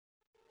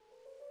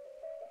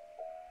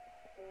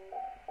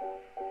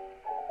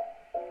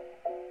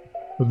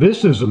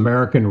This is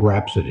American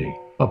Rhapsody,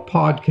 a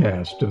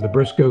podcast of the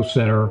Briscoe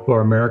Center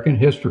for American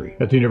History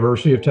at the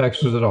University of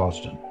Texas at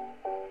Austin.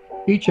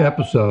 Each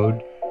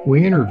episode,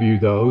 we interview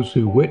those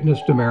who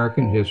witnessed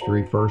American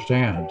history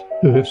firsthand,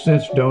 who have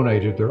since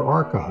donated their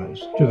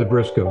archives to the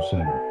Briscoe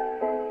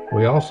Center.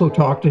 We also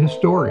talk to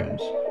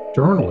historians,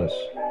 journalists,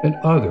 and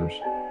others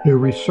who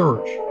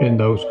research in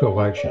those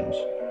collections.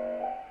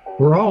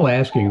 We're all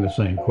asking the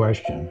same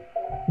question: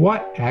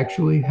 what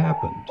actually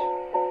happened?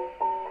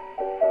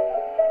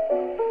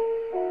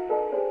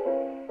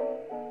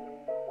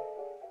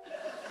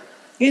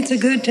 It's a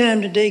good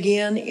time to dig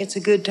in. It's a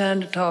good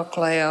time to talk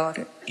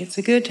loud. It's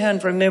a good time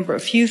to remember a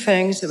few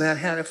things about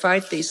how to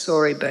fight these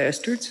sorry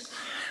bastards.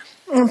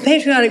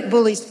 Patriotic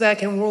bullies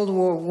back in World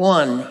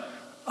War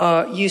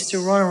I used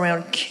to run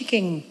around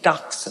kicking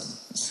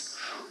dachshunds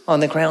on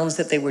the grounds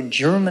that they were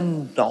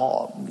German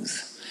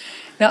dogs.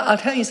 Now, I'll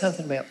tell you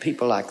something about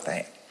people like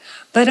that.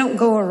 They don't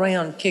go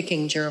around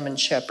kicking German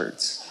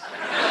shepherds.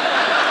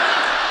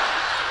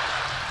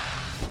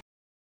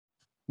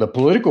 The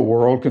political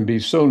world can be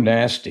so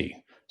nasty,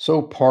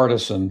 so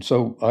partisan,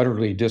 so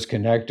utterly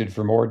disconnected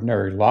from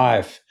ordinary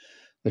life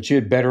that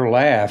you'd better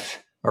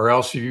laugh or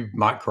else you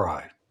might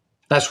cry.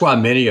 That's why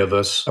many of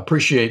us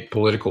appreciate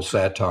political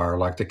satire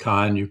like the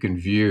kind you can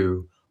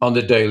view on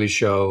The Daily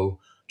Show,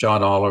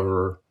 John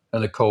Oliver,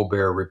 and The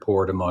Colbert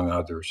Report, among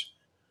others.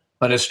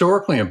 An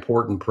historically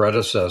important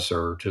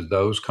predecessor to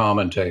those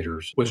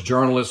commentators was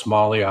journalist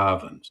Molly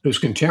Ivins, whose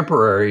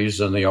contemporaries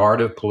in the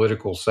art of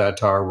political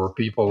satire were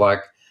people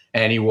like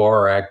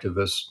anti-war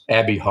activist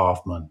Abbie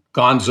Hoffman,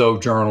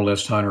 gonzo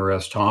journalist Hunter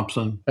S.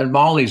 Thompson, and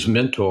Molly's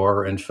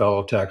mentor and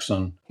fellow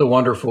Texan, the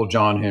wonderful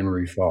John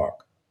Henry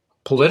Faulk.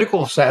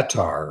 Political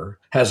satire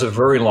has a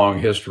very long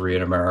history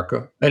in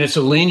America, and it's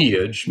a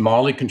lineage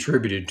Molly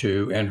contributed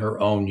to in her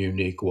own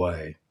unique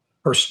way.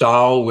 Her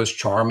style was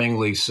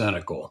charmingly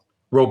cynical,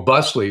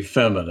 robustly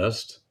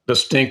feminist,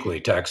 distinctly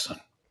Texan.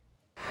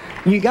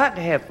 You got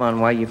to have fun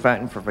while you're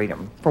fighting for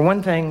freedom. For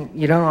one thing,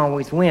 you don't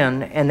always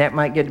win, and that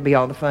might get to be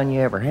all the fun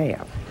you ever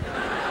have.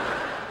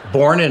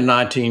 Born in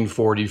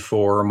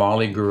 1944,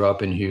 Molly grew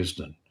up in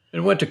Houston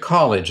and went to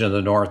college in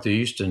the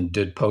Northeast and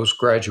did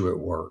postgraduate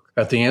work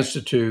at the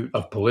Institute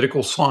of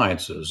Political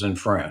Sciences in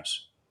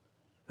France.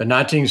 In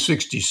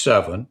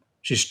 1967,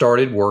 she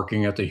started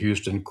working at the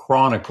Houston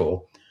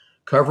Chronicle,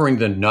 covering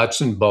the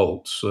nuts and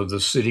bolts of the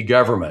city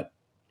government.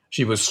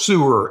 She was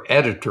sewer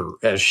editor,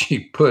 as she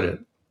put it.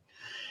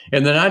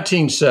 In the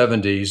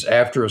 1970s,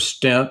 after a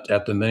stint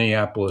at the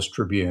Minneapolis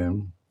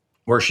Tribune,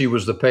 where she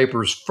was the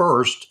paper's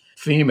first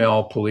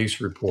female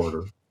police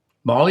reporter,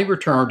 Molly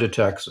returned to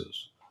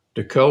Texas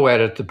to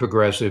co-edit the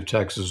progressive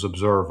Texas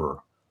Observer,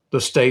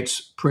 the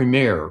state's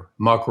premier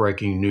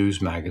muckraking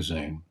news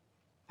magazine.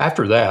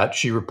 After that,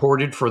 she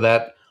reported for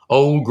that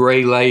old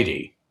gray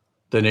lady,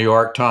 the New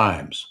York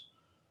Times,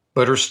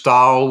 but her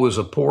style was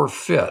a poor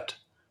fit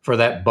for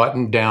that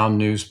buttoned-down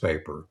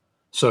newspaper,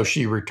 so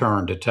she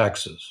returned to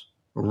Texas.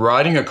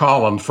 Writing a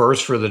column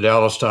first for the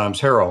Dallas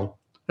Times-Herald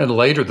and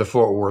later the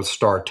Fort Worth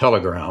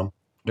Star-Telegram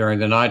during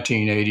the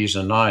 1980s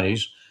and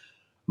 90s,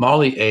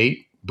 Molly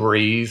ate,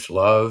 breathed,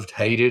 loved,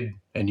 hated,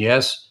 and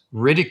yes,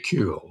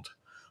 ridiculed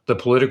the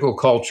political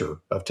culture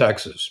of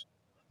Texas.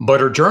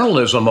 But her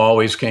journalism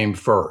always came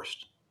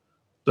first.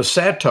 The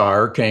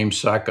satire came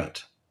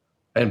second.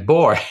 And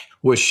boy,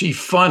 was she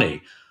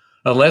funny,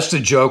 unless the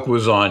joke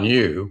was on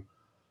you.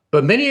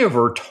 But many of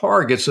her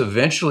targets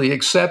eventually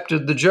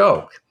accepted the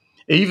joke,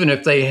 even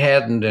if they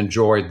hadn't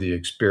enjoyed the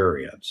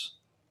experience.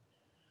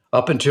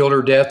 Up until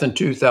her death in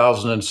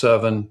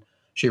 2007,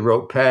 she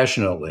wrote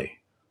passionately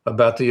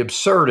about the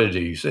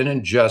absurdities and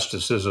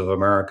injustices of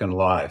American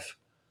life.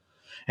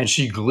 And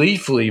she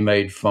gleefully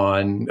made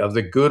fun of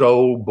the good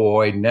old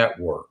boy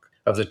network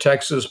of the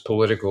Texas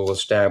political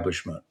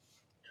establishment.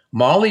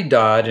 Molly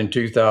died in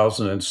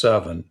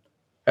 2007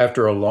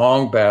 after a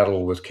long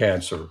battle with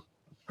cancer.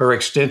 Her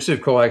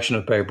extensive collection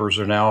of papers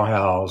are now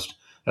housed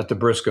at the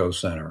Briscoe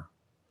Center.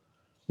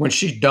 When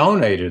she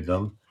donated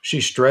them, she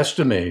stressed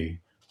to me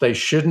they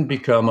shouldn't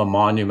become a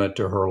monument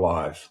to her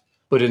life,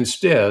 but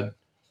instead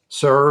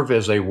serve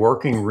as a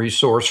working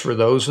resource for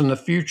those in the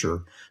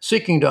future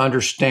seeking to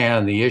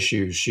understand the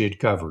issues she had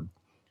covered.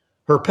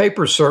 Her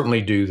papers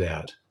certainly do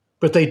that,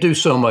 but they do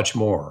so much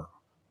more.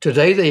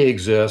 Today they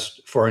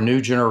exist for a new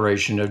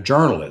generation of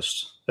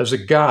journalists as a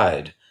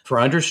guide for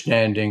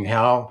understanding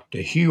how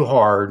to hew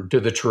hard to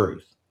the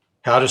truth,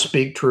 how to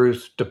speak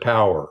truth to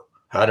power,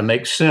 how to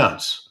make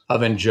sense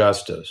of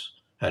injustice,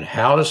 and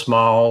how to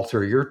smile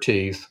through your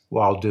teeth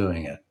while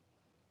doing it.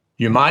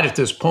 You might at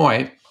this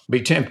point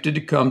be tempted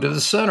to come to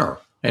the center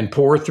and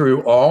pour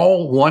through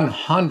all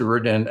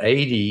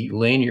 180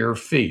 linear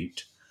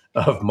feet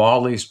of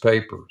Molly's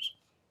papers.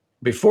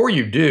 Before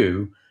you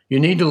do, you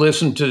need to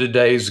listen to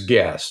today's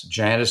guest,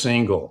 Janice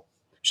Engel.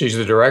 She's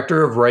the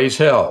director of Raise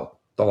Hell,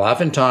 The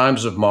Life and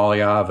Times of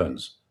Molly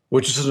Ivins,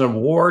 which is an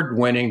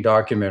award-winning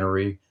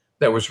documentary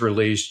that was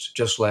released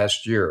just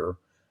last year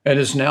and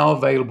is now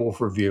available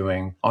for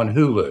viewing on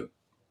Hulu.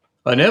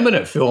 An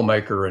eminent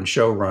filmmaker and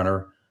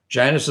showrunner,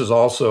 Janice is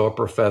also a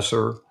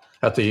professor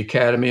at the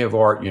Academy of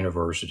Art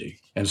University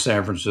in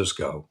San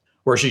Francisco,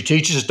 where she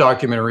teaches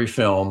documentary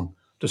film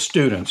to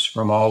students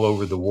from all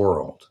over the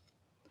world.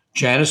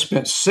 Janice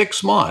spent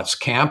 6 months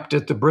camped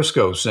at the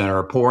Briscoe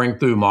Center poring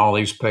through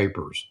Molly's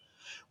papers,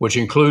 which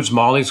includes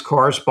Molly's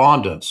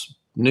correspondence,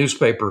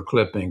 newspaper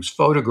clippings,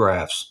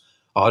 photographs,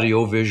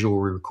 audiovisual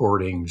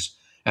recordings,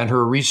 and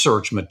her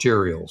research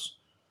materials,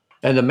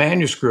 and the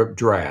manuscript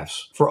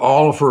drafts for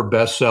all of her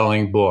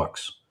best-selling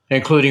books,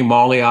 including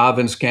Molly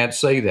Ivins' Can't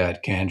Say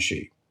That, Can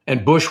She?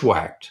 And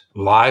Bushwhacked,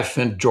 Life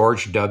in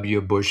George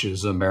W.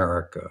 Bush's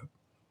America.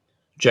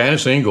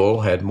 Janice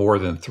Engel had more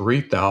than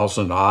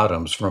 3,000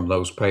 items from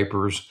those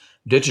papers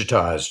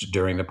digitized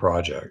during the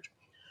project,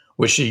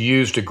 which she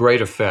used to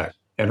great effect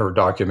in her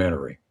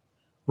documentary.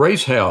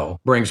 Raise Hell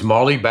brings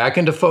Molly back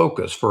into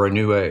focus for a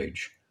new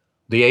age,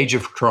 the age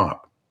of Trump,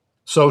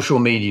 social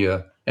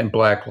media, and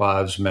Black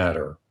Lives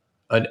Matter,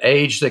 an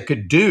age that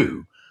could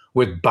do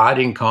with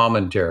biting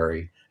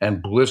commentary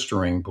and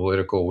blistering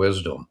political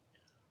wisdom.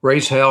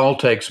 Raise Hell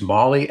takes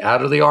Molly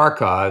out of the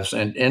archives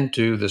and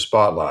into the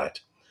spotlight.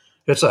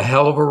 It's a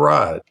hell of a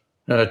ride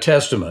and a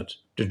testament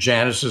to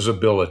Janice's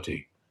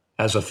ability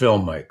as a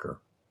filmmaker.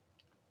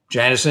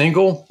 Janice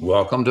Engel,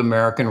 welcome to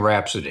American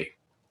Rhapsody.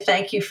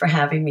 Thank you for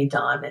having me,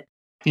 Don.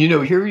 You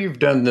know, here you've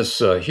done this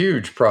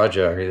huge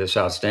project, this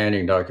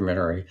outstanding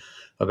documentary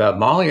about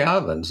Molly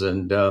Ivins,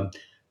 and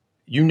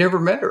you never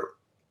met her.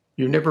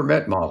 You never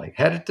met Molly.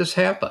 How did this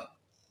happen?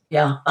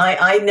 Yeah,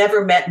 I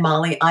never met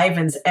Molly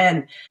Ivins,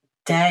 and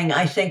dang,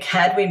 I think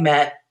had we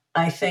met,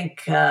 I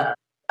think I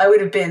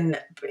would have been,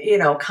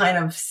 kind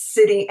of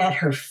sitting at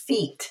her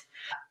feet.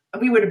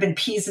 We would have been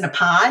peas in a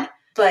pod,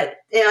 but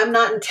I'm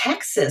not in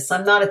Texas.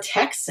 I'm not a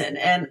Texan.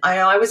 And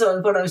I was one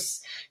of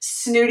those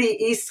snooty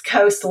East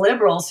Coast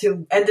liberals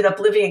who ended up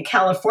living in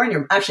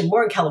California, actually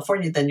more in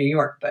California than New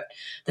York, but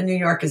the New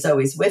York is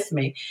always with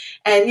me.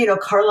 And,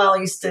 Carlisle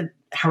used to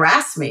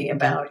harass me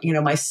about,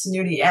 my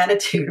snooty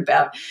attitude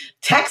about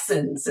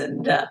Texans.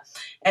 And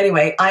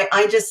anyway,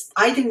 I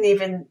didn't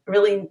even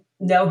really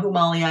know who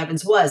Molly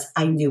Ivins was.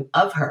 I knew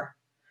of her.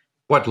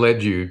 What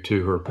led you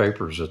to her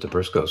papers at the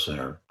Briscoe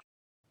Center?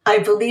 I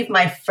believe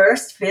my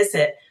first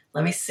visit,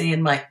 let me see,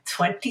 in my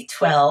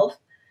 2012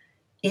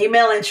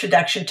 email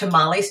introduction to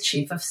Molly's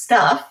chief of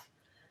staff,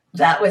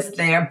 that was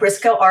there.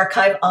 Briscoe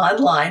Archive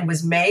Online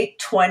was May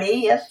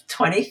 20th,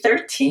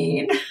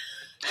 2013.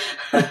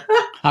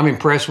 I'm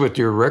impressed with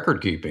your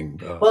record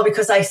keeping. Well,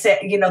 because I said,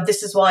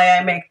 this is why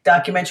I make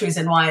documentaries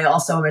and why I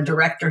also am a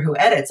director who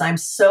edits. I'm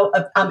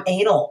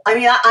anal. I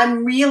mean,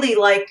 I'm really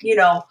like,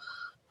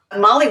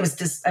 Molly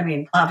was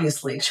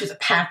obviously she was a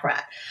pack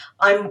rat.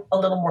 I'm a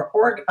little more,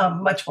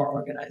 much more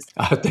organized.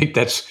 I think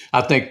that's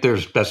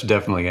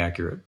definitely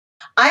accurate.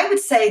 I would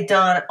say,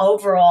 Don,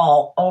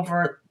 overall,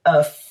 over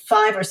a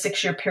 5 or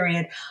 6 year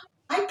period,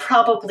 I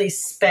probably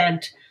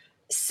spent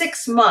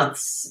 6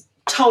 months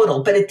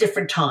total, but at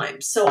different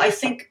times. So I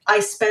think I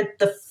spent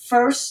the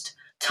first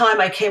time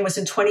I came was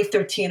in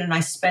 2013, and I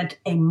spent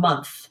a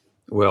month.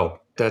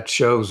 Well, that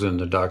shows in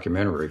the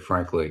documentary,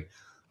 frankly,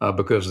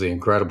 because of the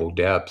incredible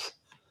depth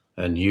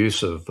and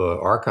use of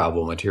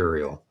archival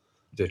material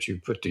that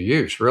you put to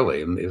use.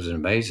 Really, it was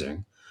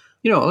amazing.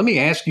 Let me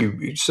ask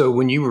you, so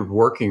when you were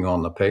working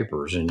on the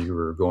papers and you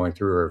were going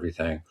through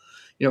everything,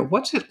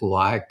 what's it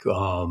like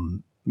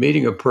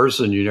meeting a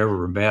person you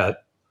never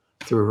met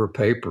through her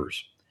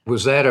papers?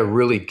 Was that a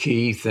really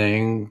key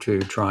thing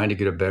to trying to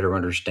get a better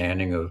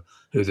understanding of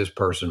who this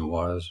person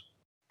was?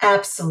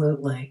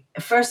 Absolutely.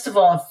 First of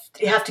all,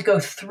 you have to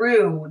go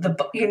through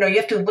you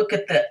have to look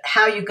at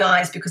how you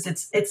guys, because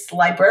it's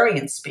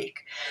librarian speak.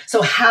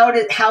 So how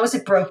is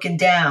it broken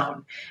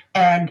down?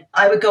 And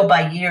I would go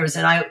by years,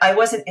 and I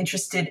wasn't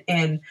interested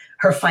in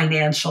her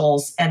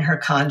financials and her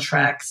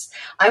contracts.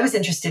 I was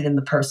interested in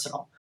the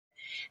personal.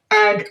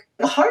 And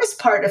the hardest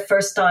part at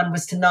first, Don,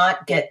 was to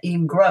not get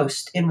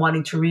engrossed in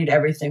wanting to read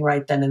everything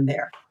right then and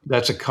there.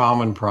 That's a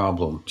common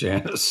problem,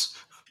 Janice.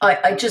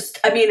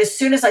 As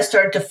soon as I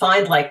started to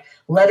find like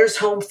letters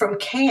home from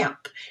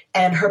camp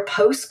and her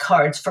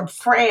postcards from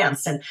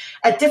France and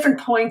at different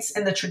points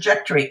in the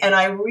trajectory, and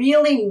I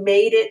really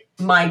made it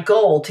my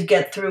goal to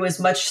get through as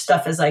much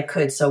stuff as I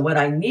could. So what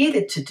I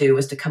needed to do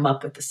was to come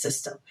up with the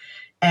system.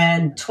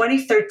 And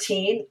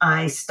 2013,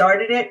 I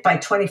started it. By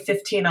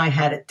 2015, I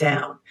had it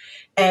down.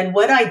 And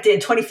what I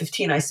did,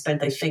 2015, I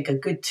spent, I think, a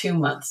good 2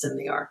 months in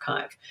the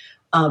archive.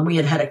 We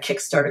had a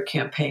Kickstarter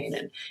campaign,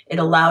 and it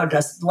allowed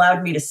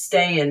me to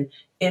stay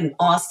in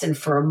Austin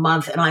for a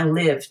month, and I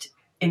lived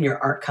in your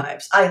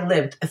archives.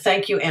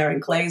 Thank you,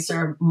 Aaron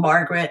Glazer,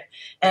 Margaret,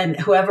 and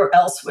whoever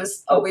else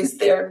was always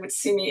there and would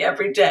see me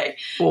every day.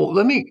 Well,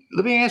 let me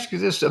ask you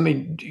this.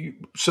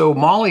 So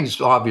Molly's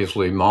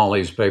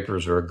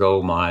papers are a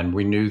gold mine.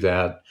 We knew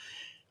that,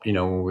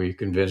 when we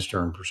convinced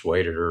her and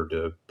persuaded her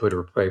to put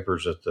her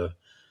papers at the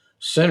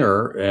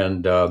center.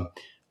 And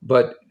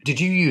but did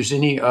you use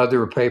any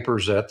other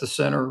papers at the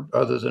center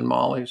other than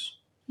Molly's?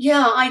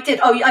 Yeah, I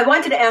did. Oh, I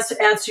wanted to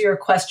answer your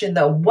question,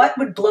 though. What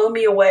would blow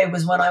me away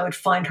was when I would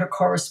find her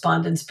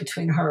correspondence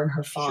between her and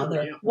her father.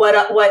 Sure, yeah.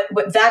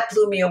 What that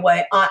blew me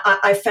away.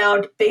 I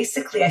found,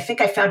 basically, I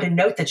think I found a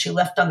note that she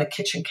left on the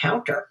kitchen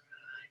counter.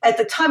 At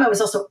the time, I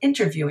was also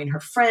interviewing her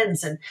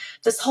friends and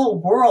this whole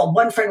world.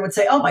 One friend would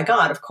say, "Oh my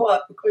God, of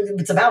course,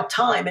 it's about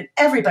time," and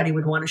everybody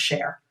would want to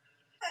share.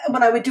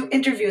 When I would do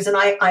interviews, and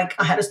I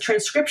had a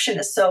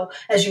transcriptionist. So,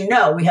 as you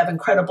know, we have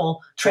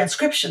incredible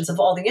transcriptions of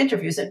all the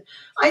interviews. And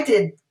I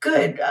did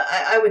good.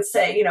 I would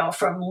say,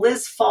 from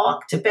Liz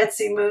Falk to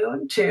Betsy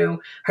Moon to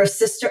her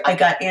sister. I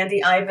got Andy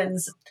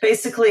Ivins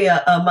basically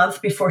a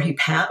month before he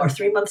passed, or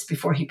 3 months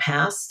before he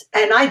passed.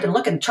 And I'd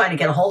been trying to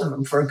get a hold of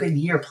him for a good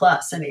year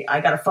plus. And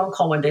I got a phone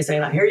call one day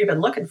saying, "I hear you've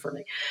been looking for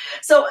me."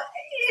 So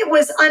it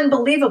was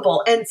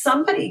unbelievable. And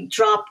somebody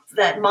dropped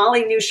that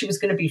Molly knew she was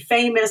going to be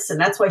famous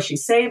and that's why she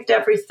saved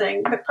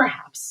everything. But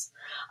perhaps.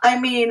 I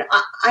mean,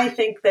 I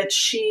think that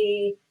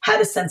she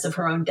had a sense of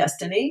her own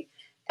destiny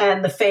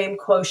and the fame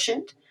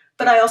quotient.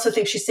 But I also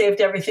think she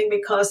saved everything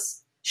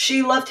because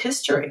she loved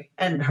history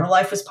and her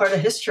life was part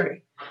of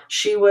history.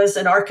 She was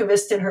an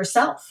archivist in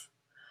herself,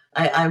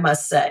 I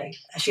must say.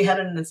 She had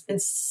an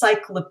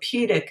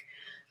encyclopedic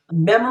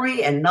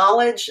memory and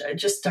knowledge,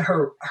 just to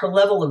her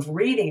level of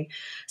reading.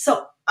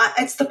 So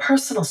it's the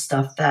personal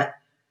stuff that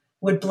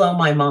would blow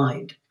my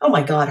mind. Oh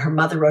my God, her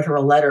mother wrote her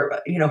a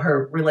letter,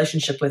 her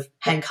relationship with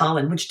Hank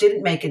Holland, which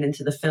didn't make it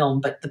into the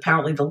film, but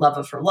apparently the love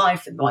of her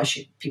life and why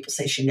people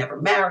say she never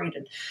married.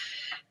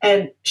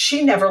 And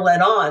she never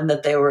let on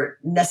that they were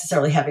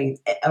necessarily having,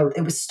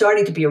 it was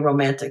starting to be a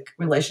romantic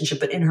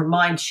relationship, but in her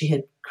mind, she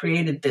had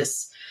created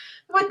this,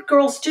 what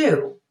girls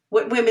do,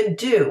 what women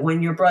do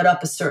when you're brought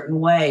up a certain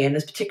way, and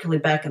it's particularly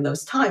back in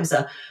those times,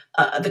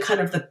 the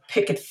kind of the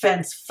picket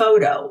fence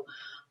photo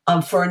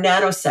for a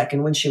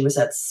nanosecond when she was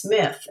at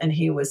Smith and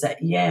he was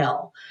at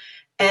Yale.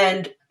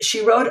 And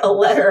she wrote a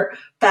letter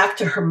back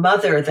to her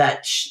mother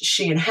that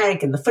she and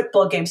Hank in the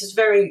football games is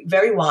very,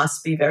 very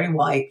waspy, very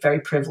white, very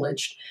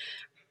privileged,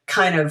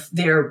 kind of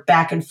their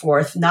back and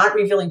forth, not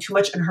revealing too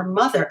much. And her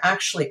mother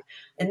actually,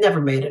 it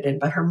never made it in,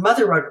 but her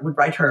mother would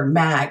write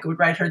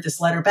her this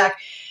letter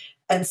back.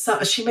 And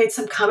so she made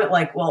some comment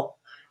like, "Well,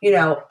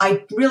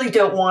 I really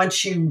don't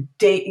want you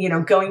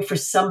going for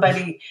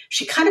somebody."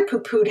 She kind of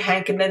poo-pooed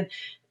Hank, and then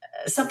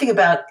something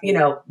about,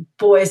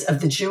 boys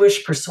of the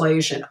Jewish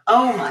persuasion.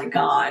 Oh my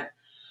God.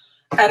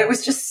 And it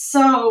was just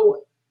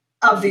so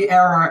of the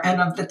era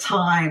and of the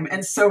time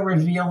and so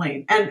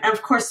revealing. And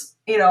of course,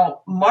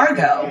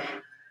 Margot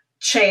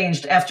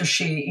changed after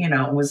she,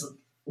 was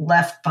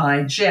left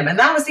by Jim. And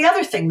that was the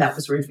other thing that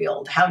was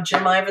revealed, how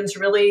Jim Ivins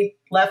really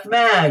left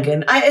Mag.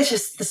 And it's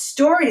just the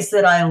stories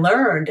that I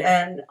learned.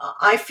 And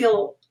I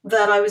feel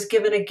that I was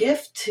given a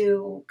gift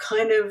to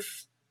kind of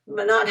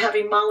not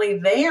having Molly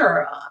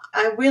there.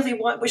 I really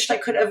wished I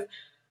could have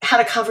had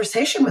a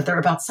conversation with her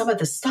about some of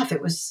this stuff.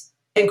 It was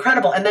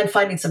incredible. And then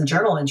finding some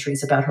journal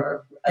entries about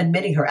her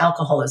admitting her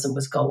alcoholism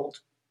was gold,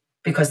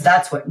 because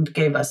that's what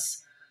took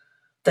us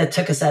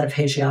out of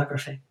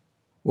hagiography.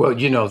 Well,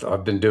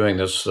 I've been doing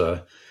this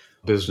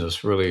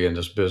business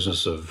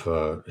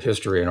of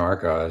history and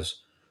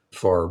archives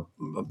for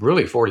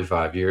really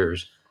 45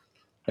 years.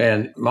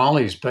 And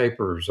Molly's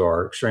papers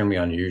are extremely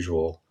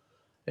unusual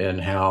in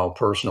how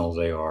personal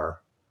they are.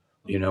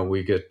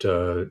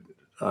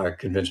 I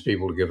convince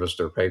people to give us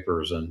their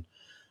papers and,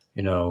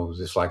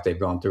 it's like they've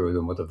gone through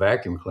them with a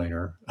vacuum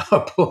cleaner,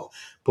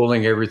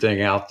 pulling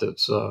everything out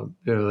that's,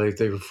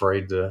 they're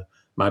afraid that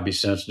might be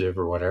sensitive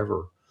or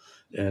whatever.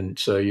 And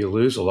so you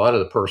lose a lot of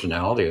the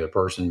personality of the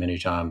person many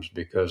times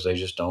because they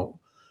just don't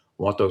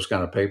want those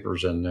kind of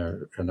papers in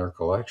their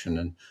collection.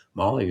 And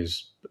Molly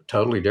is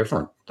totally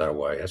different that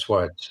way. That's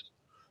why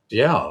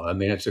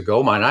it's a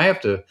gold mine. I have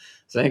to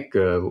thank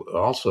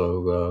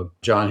also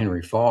John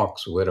Henry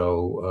Falk's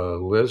widow,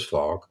 Liz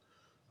Falk,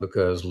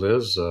 because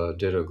Liz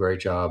did a great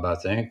job, I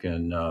think,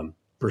 in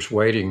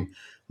persuading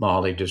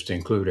Molly just to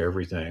include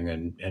everything.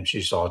 And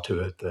she saw to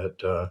it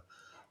that,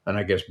 and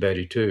I guess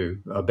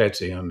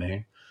Betsy,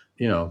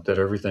 that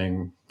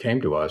everything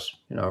came to us.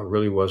 It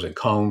really wasn't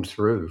combed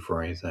through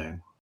for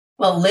anything.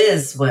 Well,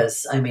 Liz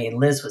was an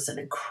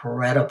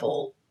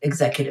incredible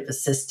executive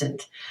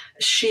assistant.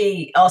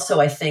 She also,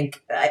 I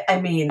think,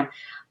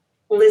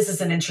 Liz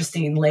is an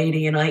interesting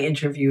lady, and I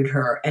interviewed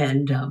her,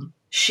 and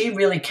she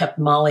really kept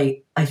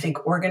Molly, I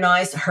think,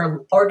 organized.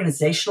 Her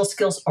organizational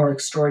skills are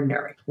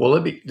extraordinary. Well,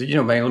 let me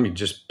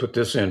just put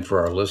this in for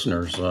our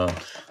listeners.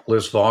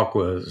 Liz Falk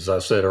was, as I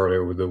said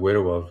earlier, the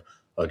widow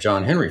of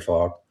John Henry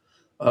Falk.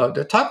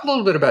 Talk a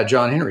little bit about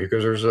John Henry,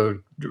 because there's a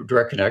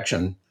direct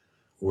connection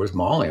with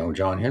Molly on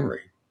John Henry.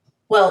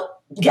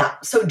 Well, yeah.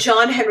 So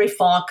John Henry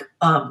Falk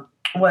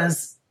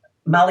was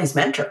Molly's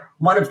mentor,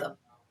 one of them.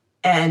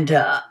 And,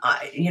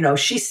 when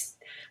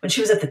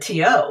she was at the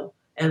TO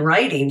and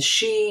writing,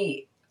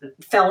 she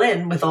fell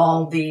in with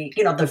all the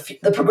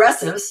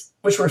progressives,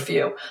 which were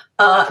few,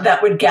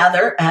 that would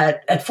gather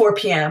at 4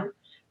 p.m.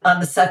 on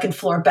the second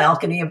floor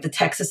balcony of the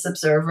Texas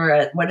Observer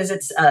at,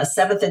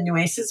 7th and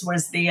Nueces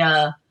was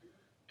the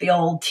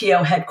old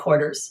TO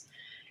headquarters.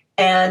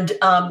 And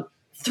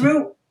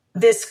through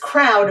this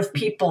crowd of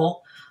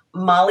people,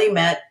 Molly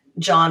met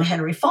John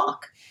Henry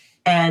Falk,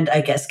 and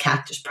I guess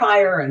Cactus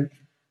Pryor, and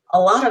a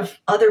lot of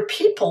other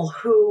people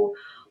who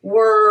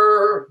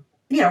were,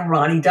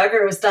 Ronnie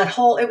Duggar. It was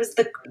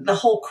the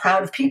whole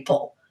crowd of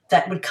people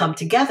that would come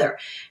together.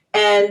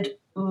 And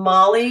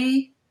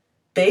Molly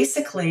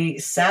basically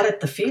sat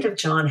at the feet of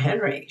John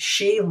Henry.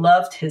 She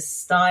loved his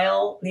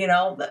style,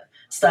 the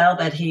style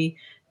that he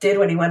did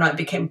when he went on,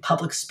 became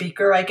public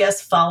speaker, I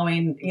guess,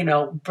 following,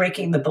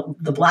 breaking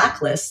the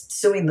blacklist,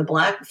 suing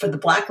for the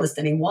blacklist,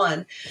 and he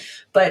won.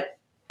 But,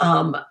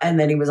 and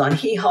then he was on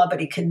Hee Haw, but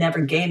he could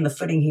never gain the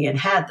footing he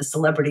had, the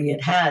celebrity he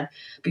had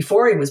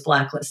before he was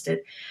blacklisted.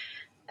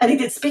 And he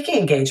did speaking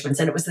engagements,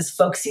 and it was this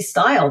folksy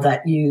style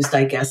that used,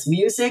 I guess,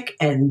 music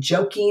and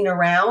joking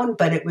around,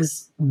 but it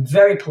was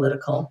very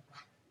political,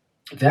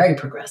 very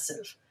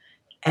progressive.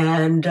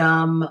 And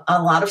a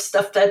lot of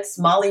stuff that's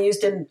Molly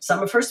used in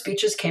some of her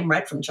speeches came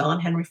right from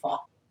John Henry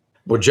Falk.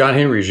 Well, John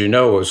Henry, as you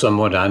know, was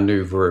someone I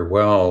knew very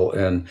well.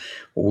 And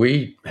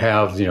we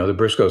have, the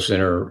Briscoe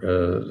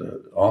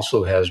Center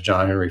also has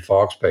John Henry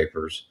Falk's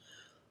papers.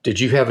 Did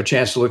you have a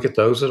chance to look at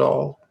those at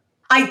all?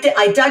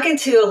 I dug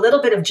into a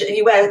little bit of,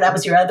 that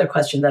was your other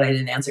question that I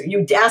didn't answer.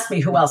 You asked me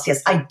who else.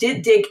 Yes, I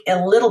did dig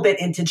a little bit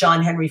into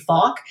John Henry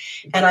Falk.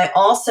 And I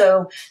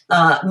also,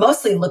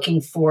 mostly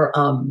looking for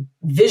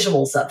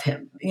visuals of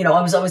him.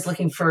 I was always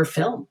looking for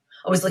film.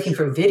 I was looking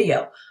for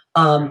video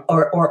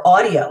or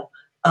audio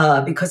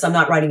because I'm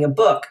not writing a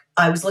book.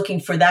 I was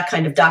looking for that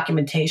kind of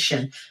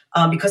documentation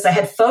because I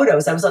had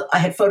photos. I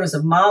had photos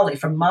of Molly,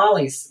 from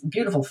Molly's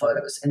beautiful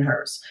photos in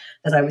hers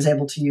that I was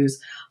able to use.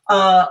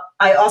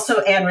 I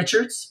also, Ann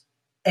Richards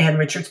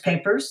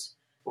papers.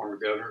 Former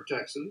governor of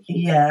Texas.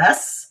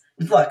 Yes.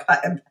 Look,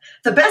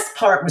 the best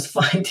part was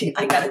finding,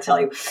 I got to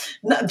tell you,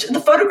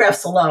 the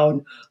photographs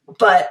alone,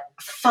 but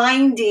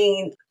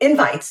finding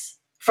invites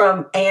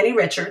from Annie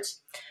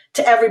Richards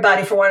to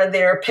everybody for one of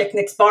their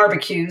picnics,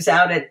 barbecues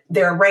out at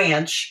their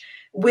ranch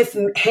with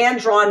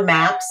hand-drawn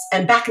maps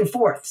and back and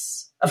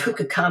forths of who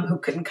could come, who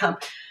couldn't come.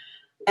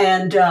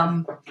 And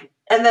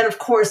then, of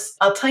course,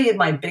 I'll tell you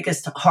my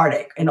biggest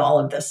heartache in all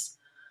of this.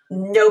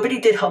 Nobody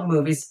did home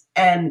movies.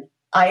 And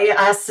I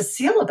asked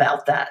Cecile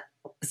about that,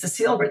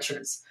 Cecile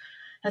Richards.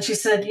 And she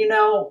said,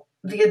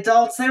 the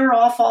adults, they were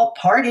off all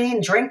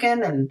partying,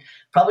 drinking, and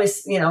probably,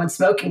 and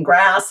smoking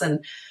grass.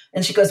 And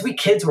she goes, we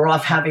kids were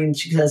off having,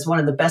 she says, one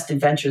of the best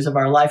adventures of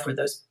our life were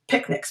those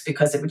picnics,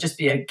 because it would just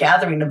be a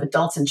gathering of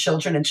adults and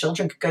children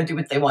could go do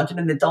what they wanted,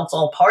 and the adults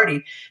all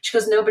party. She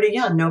goes,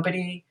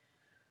 nobody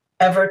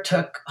ever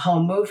took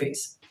home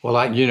movies. Well,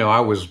 I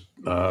was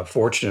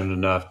fortunate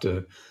enough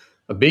to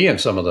be in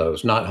some of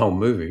those, not home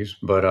movies,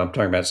 but I'm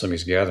talking about some of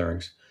these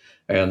gatherings.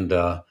 And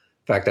in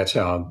fact, that's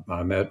how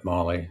I met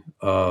Molly.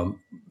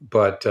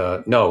 But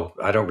no,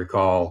 I don't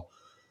recall.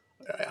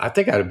 I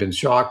think I'd have been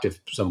shocked if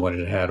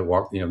someone had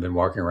been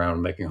walking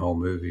around making home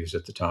movies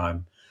at the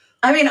time.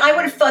 I mean, I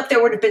would have thought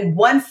there would have been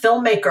one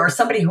filmmaker or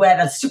somebody who had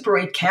a Super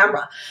 8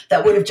 camera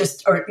that would have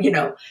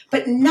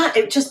but not,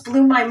 it just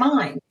blew my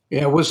mind.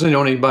 Yeah, it wasn't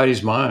on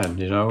anybody's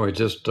mind, it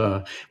just,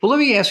 well, let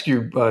me ask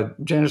you,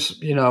 Janice,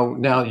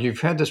 now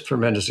you've had this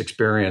tremendous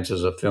experience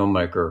as a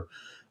filmmaker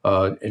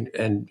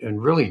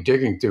and really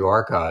digging through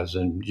archives,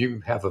 and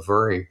you have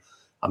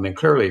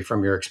clearly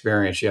from your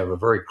experience, you have a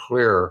very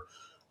clear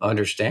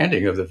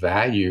understanding of the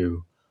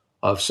value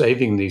of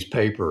saving these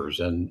papers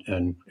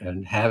and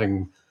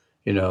having,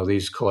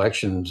 these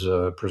collections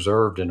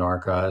preserved in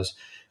archives.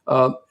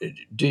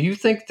 Do you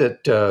think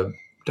that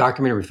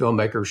documentary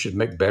filmmakers should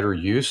make better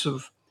use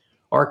of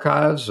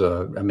archives?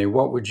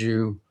 What would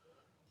you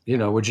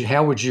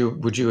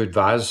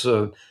advise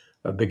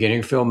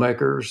beginning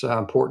filmmakers how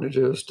important it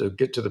is to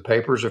get to the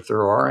papers if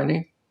there are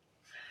any?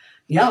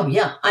 Yeah.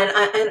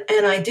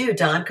 And I do,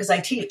 Don, because I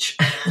teach.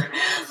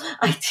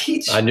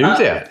 I knew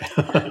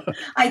that.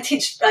 I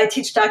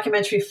teach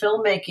documentary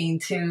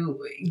filmmaking to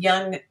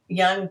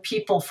young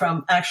people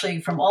from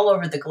all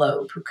over the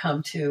globe who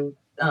come to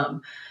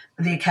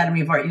the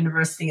Academy of Art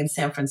University in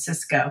San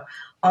Francisco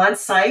on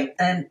site,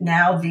 and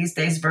now these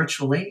days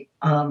virtually,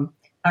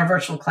 our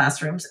virtual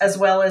classrooms, as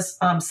well as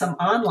some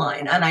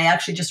online. And I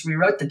actually just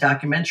rewrote the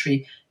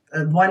documentary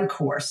one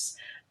course.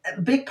 A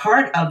big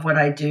part of what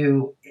I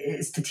do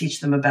is to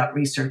teach them about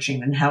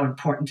researching and how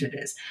important it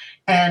is.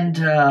 And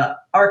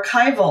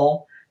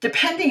archival,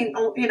 depending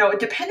on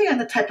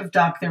the type of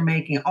doc they're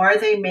making, are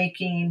they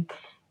making,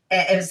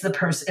 if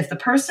the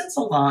person's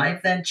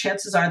alive, then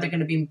chances are they're going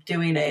to be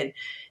doing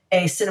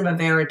a cinema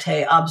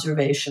verite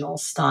observational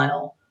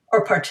style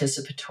or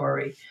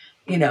participatory,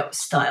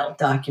 style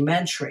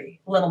documentary,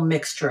 a little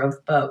mixture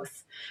of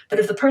both. But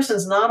if the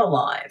person's not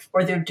alive,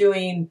 or they're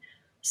doing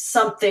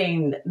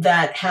something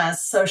that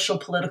has social,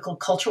 political,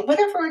 cultural,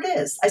 whatever it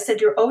is, I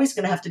said, you're always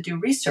going to have to do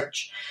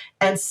research.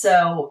 And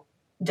so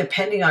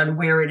depending on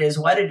where it is,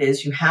 what it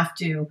is, you have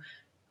to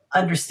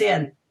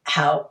understand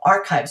how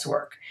archives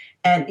work.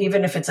 And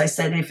even if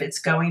it's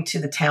going to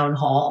the town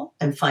hall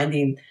and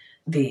finding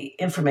the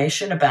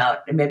information about,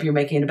 maybe you're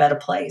making it about a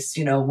place,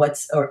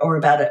 or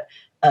about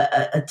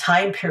a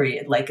time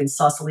period. Like in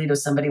Sausalito,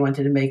 somebody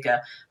wanted to make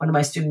one of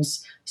my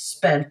students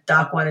spent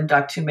Doc 1 and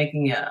Doc 2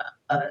 making a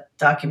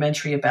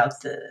documentary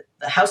about the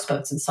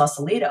houseboats in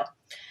Sausalito.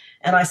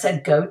 And I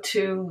said, go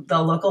to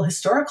the local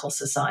historical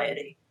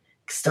society,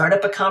 start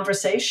up a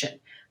conversation.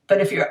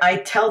 But I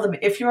tell them,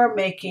 if you're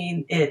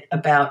making it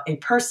about a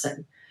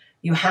person,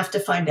 you have to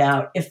find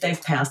out if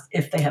they've passed,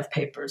 if they have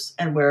papers,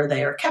 and where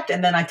they are kept.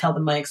 And then I tell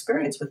them my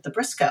experience with the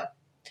Briscoe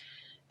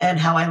and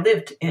how I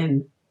lived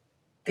in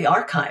the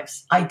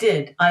archives. I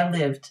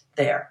lived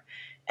there.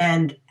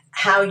 And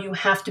how you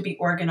have to be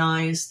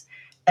organized,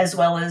 as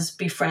well as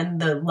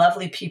befriend the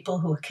lovely people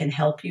who can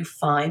help you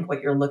find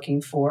what you're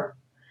looking for.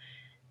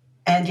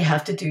 And you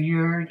have to do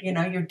your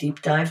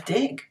deep dive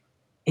dig.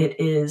 It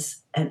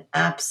is an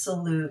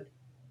absolute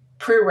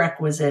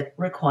prerequisite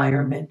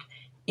requirement.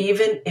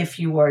 Even if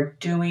you are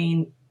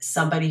doing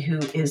somebody who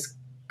is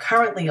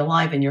currently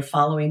alive and you're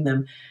following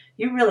them,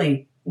 you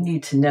really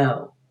need to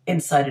know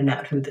inside and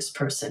out who this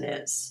person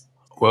is.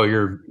 Well,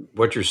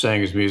 what you're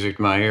saying is music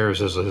to my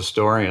ears as a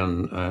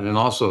historian, and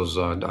also as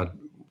I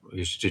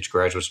used to teach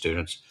graduate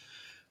students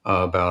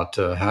about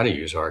how to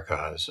use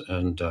archives.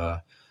 And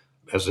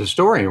as a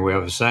historian, we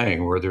have a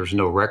saying, where there's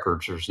no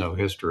records, there's no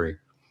history.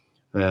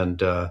 And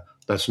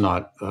that's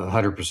not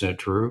 100%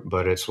 true,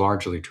 but it's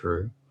largely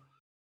true.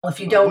 Well, if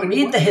you don't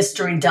read the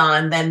history,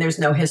 Don, then there's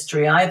no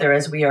history either,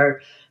 as we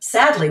are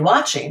sadly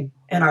watching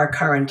in our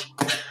current.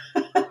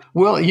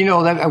 Well,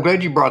 I'm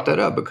glad you brought that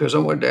up, because I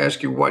wanted to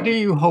ask you, what do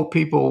you hope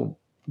people,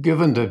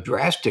 given the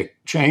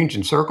drastic change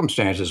in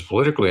circumstances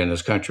politically in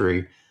this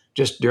country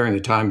just during the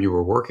time you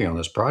were working on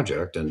this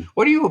project, and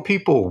what do you hope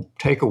people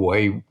take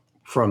away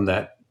from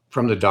the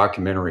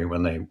documentary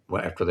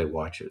after they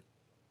watch it?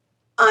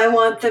 I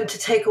want them to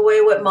take away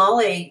what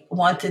Molly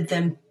wanted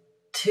them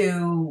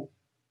to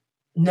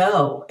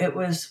know. It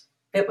was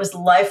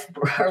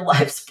her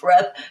life's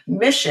breath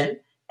mission,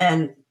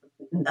 and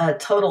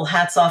total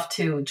hats off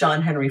to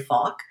John Henry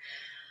Falk,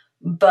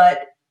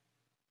 but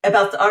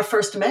about our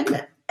First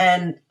Amendment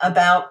and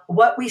about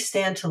what we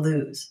stand to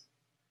lose,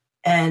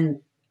 and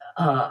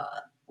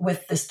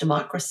with this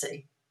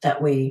democracy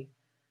that we,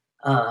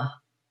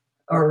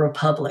 or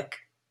republic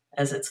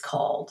as it's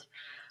called,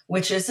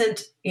 which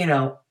isn't,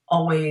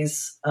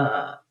 always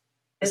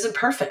isn't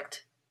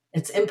perfect.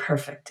 It's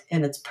imperfect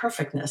in its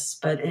perfectness,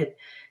 but it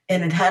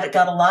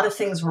got a lot of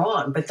things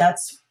wrong, but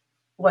that's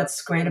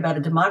what's great about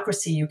a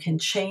democracy. You can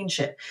change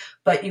it,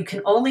 but you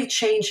can only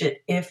change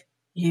it if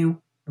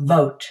you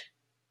vote.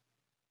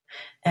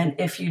 And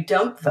if you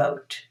don't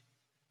vote,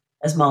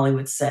 as Molly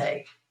would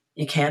say,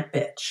 you can't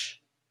bitch.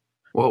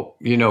 Well,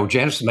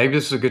 Janice, maybe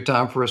this is a good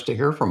time for us to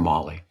hear from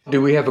Molly.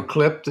 Do we have a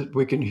clip that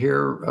we can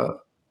hear,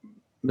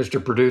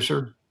 Mr.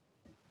 Producer?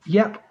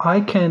 Yep,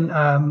 I can.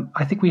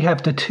 I think we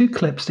have the two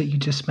clips that you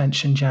just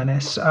mentioned,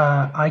 Janice.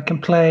 I can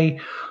play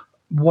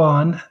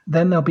one,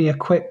 then there'll be a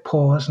quick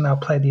pause, and I'll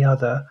play the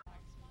other.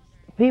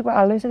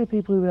 I listen to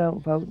people who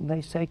don't vote, and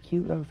they say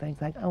cute little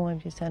things like, "Oh, I'm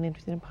just not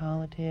interested in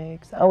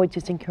politics. Oh, it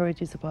just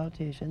encourages the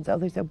politicians. Oh,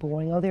 they're so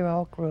boring. Oh, they're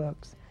all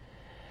crooks."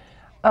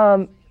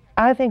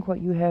 I think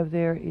what you have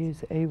there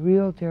is a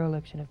real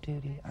dereliction of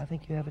duty. I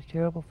think you have a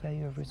terrible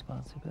failure of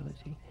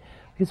responsibility.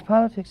 Because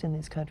politics in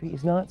this country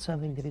is not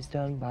something that is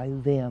done by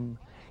them.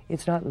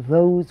 It's not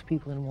those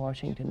people in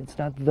Washington. It's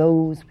not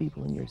those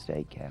people in your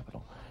state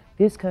capital.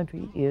 This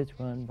country is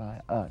run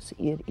by us.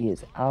 It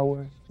is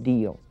our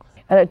deal.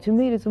 And to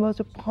me, it's the most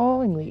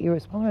appallingly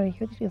irresponsible. I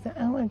hear these people say,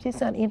 "Oh, I'm just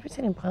not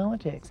interested in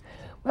politics."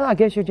 Well, I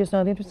guess you're just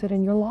not interested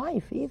in your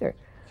life either.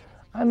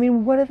 I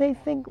mean, what do they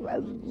think?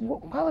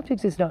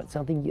 Politics is not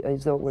something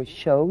as though it were a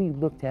show. You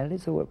looked at it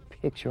as though it were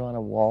a picture on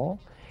a wall.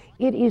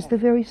 It is the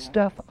very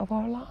stuff of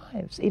our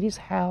lives. It is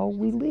how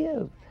we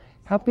live,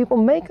 how people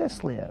make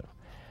us live.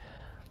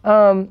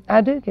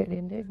 I do get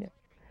indignant.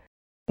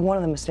 One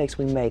of the mistakes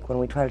we make when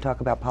we try to talk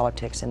about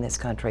politics in this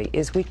country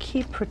is we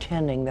keep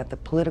pretending that the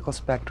political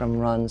spectrum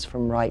runs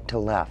from right to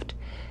left.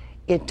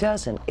 It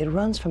doesn't. It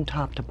runs from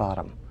top to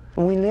bottom.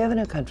 We live in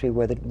a country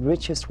where the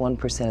richest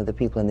 1% of the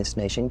people in this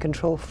nation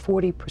control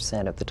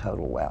 40% of the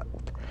total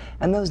wealth.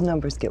 And those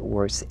numbers get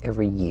worse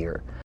every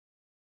year.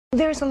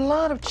 There's a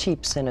lot of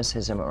cheap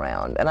cynicism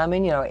around. And I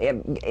mean,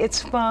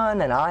 it's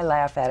fun and I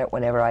laugh at it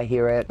whenever I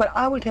hear it. But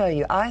I will tell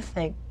you, I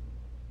think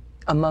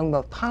among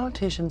both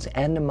politicians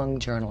and among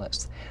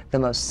journalists, the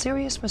most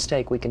serious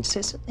mistake we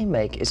consistently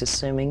make is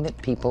assuming that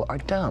people are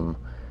dumb.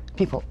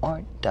 People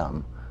aren't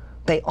dumb.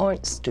 They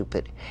aren't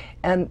stupid.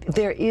 And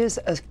there is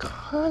a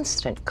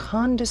constant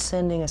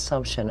condescending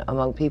assumption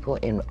among people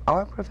in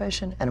our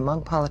profession and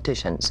among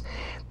politicians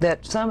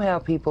that somehow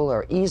people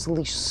are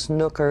easily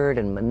snookered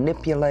and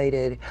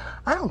manipulated.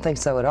 I don't think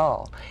so at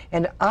all.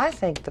 And I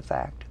think the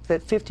fact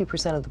that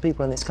 50% of the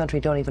people in this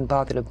country don't even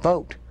bother to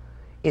vote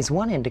is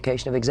one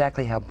indication of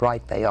exactly how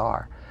bright they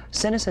are.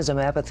 Cynicism,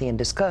 apathy, and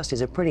disgust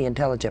is a pretty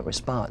intelligent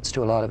response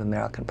to a lot of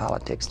American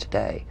politics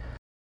today.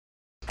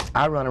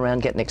 I run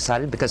around getting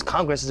excited because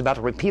Congress is about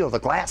to repeal the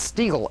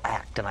Glass-Steagall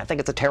Act, and I think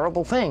it's a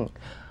terrible thing.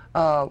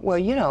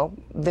 Well,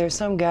 there's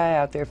some guy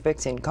out there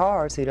fixing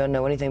cars who doesn't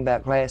know anything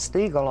about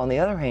Glass-Steagall, on the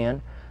other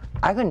hand,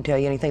 I couldn't tell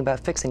you anything about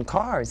fixing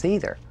cars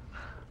either.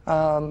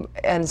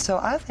 And so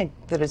I think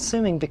that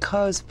assuming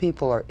because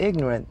people are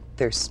ignorant,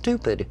 they're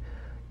stupid,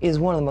 is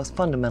one of the most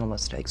fundamental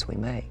mistakes we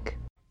make.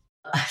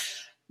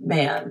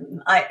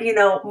 Man,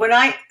 when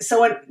I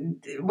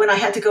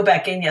had to go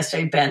back in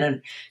yesterday, Ben,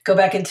 and go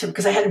back into,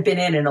 because I hadn't been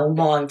in a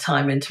long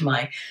time, into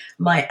my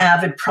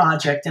Avid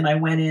project, and I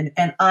went in,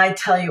 and I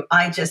tell you,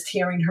 I just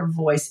hearing her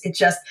voice,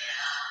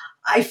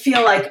 I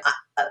feel like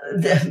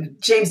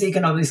James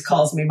Egan always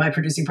calls me, my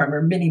producing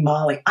partner, Mini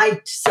Molly.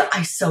 I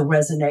so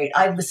resonate.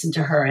 I listen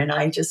to her and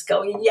I just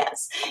go,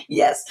 yes,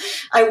 yes.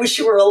 I wish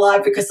you were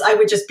alive, because I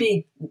would just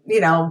be,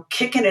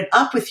 kicking it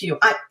up with you.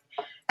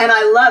 And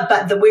I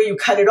love the way you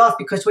cut it off,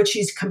 because what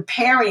she's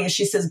comparing is,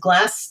 she says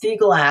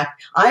Glass-Steagall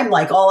Act. I'm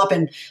like all up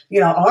in,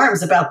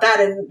 arms about that.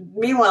 And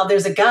meanwhile,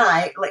 there's a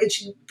guy,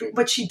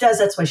 what she does,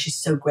 that's why she's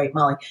so great,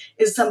 Molly,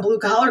 is some blue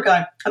collar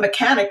guy, a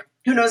mechanic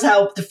who knows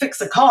how to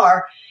fix a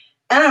car.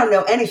 And I don't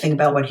know anything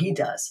about what he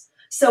does.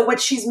 So what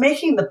she's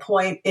making the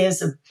point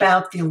is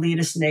about the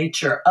elitist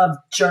nature of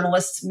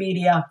journalists,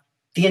 media,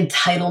 the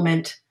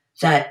entitlement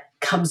that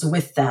comes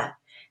with that,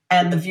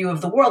 and the view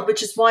of the world,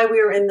 which is why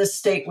we're in the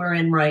state we're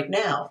in right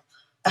now.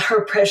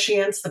 Her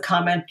prescience, the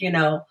comment,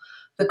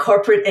 the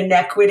corporate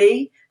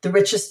inequity, the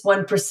richest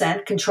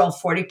 1% control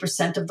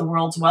 40% of the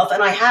world's wealth.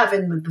 And I have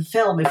in the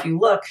film, if you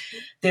look,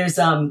 there's,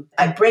 I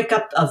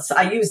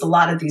used a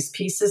lot of these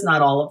pieces,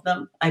 not all of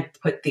them. I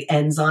put the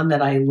ends on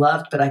that I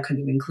loved, but I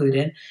couldn't include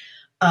in,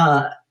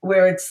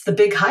 where it's the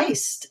big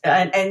heist.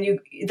 And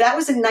that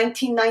was in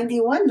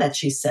 1991 that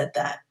she said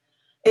that.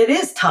 It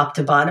is top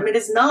to bottom. It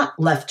is not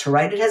left to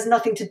right. It has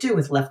nothing to do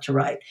with left to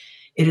right.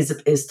 It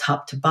is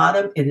top to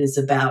bottom. It is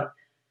about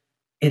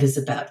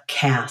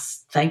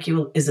caste. Thank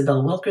you,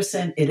 Isabel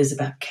Wilkerson. It is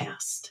about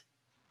caste.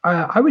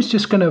 I was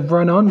just going to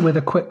run on with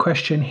a quick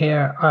question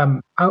here.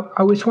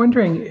 I was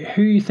wondering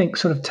who you think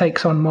sort of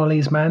takes on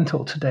Molly's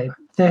mantle today.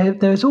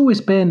 There's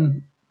always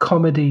been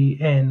comedy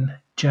in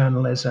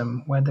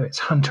journalism, whether it's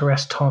Hunter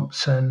S.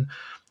 Thompson.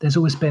 There's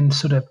always been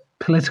sort of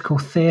political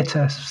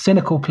theater,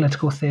 cynical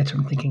political theater.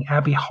 I'm thinking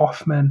Abby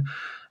Hoffman.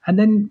 And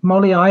then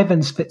Molly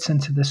Ivins fits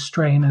into this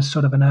strain as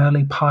sort of an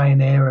early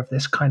pioneer of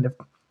this kind of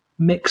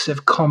mix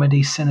of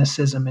comedy,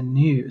 cynicism, and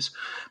news.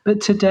 But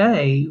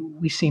today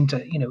we seem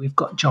to, we've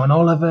got John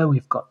Oliver,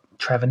 we've got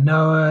Trevor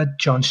Noah,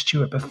 Jon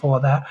Stewart before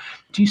that.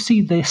 Do you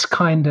see this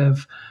kind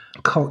of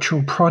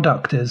cultural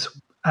product as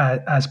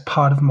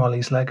part of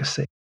Molly's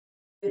legacy?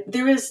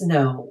 There is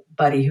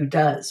nobody who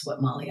does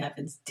what Molly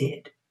Ivins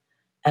did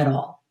at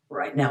all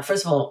right now.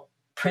 First of all,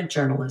 print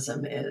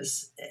journalism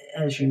is,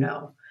 as you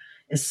know,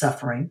 is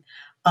suffering.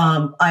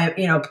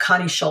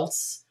 Connie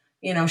Schultz,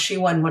 she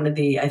won one of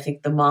the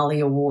Molly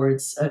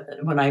Awards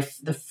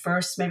the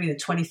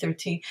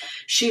 2013.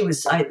 She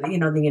was,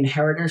 the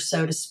inheritor,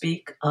 so to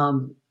speak,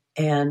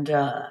 and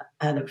out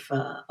of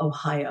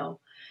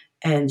Ohio.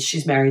 And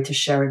she's married to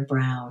Sherrod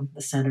Brown,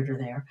 the senator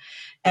there.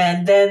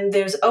 And then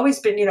there's always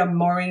been,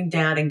 Maureen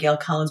Dowd and Gail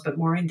Collins, but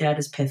Maureen Dowd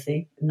is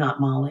pithy,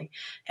 not Molly.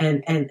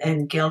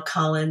 And Gail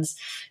Collins,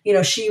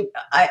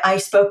 I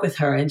spoke with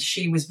her and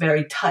she was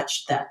very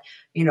touched that,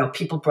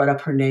 people brought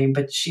up her name,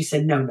 but she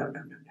said, no.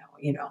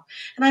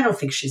 And I don't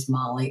think she's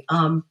Molly.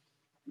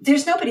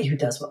 There's nobody who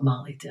does what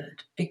Molly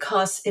did,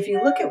 because if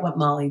you look at what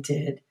Molly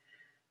did,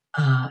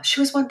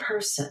 she was one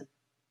person,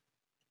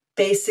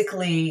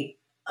 basically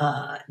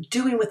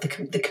doing what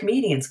the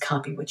comedians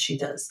copy what she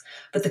does.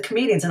 But the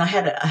comedians, and I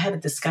had a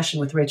discussion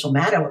with Rachel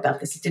Maddow about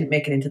this. It didn't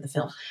make it into the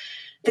film.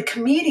 The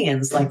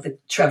comedians like the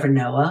Trevor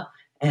Noah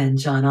and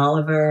John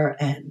Oliver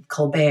and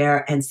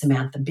Colbert and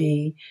Samantha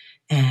Bee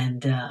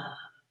and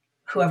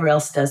whoever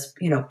else does,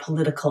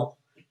 political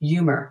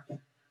humor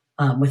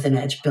with an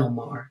edge, Bill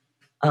Maher.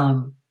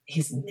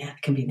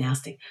 Can be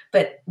nasty,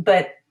 but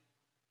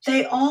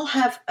they all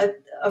have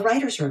a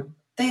writer's room.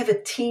 They have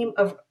a team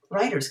of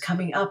writers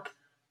coming up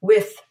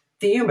with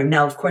the humor.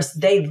 Now, of course,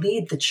 they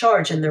lead the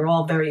charge, and they're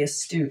all very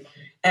astute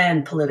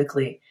and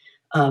politically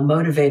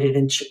motivated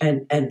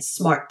and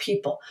smart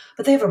people.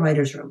 But they have a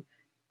writer's room.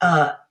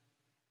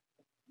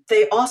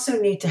 They also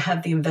need to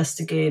have the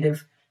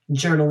investigative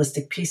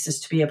journalistic pieces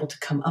to be able to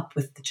come up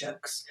with the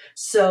jokes.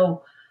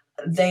 So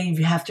they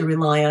have to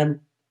rely on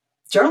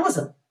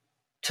journalism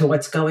to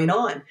what's going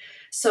on.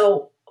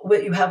 So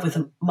what you have with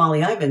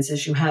Molly Ivins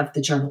is you have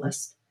the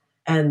journalist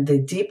and the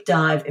deep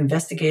dive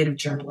investigative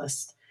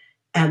journalist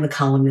and the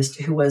columnist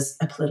who was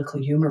a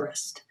political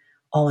humorist,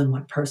 all in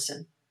one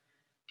person.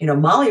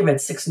 Molly read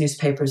 6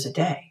 newspapers a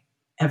day,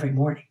 every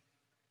morning.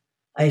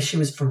 She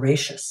was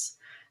voracious.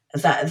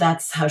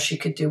 That's how she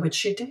could do what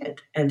she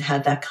did and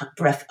had that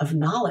breadth of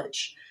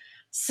knowledge.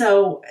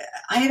 So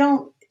I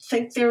don't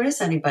think there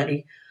is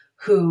anybody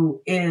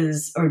who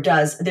is or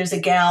does. There's a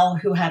gal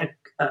who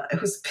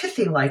who's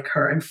pithy like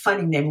her and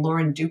funny, named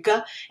Lauren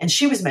Duca, and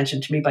she was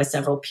mentioned to me by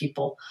several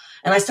people.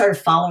 And I started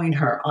following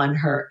her on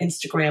her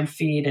Instagram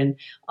feed, and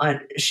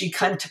she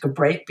kind of took a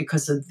break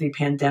because of the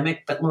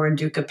pandemic. But Lauren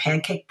Duca,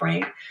 Pancake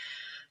Brain,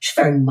 she's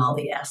very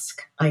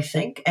Molly-esque, I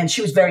think. And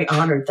she was very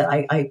honored that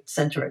I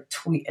sent her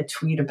a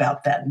tweet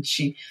about that. And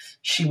she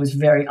was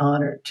very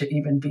honored to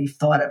even be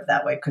thought of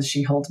that way, because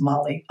she holds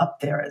Molly up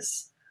there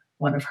as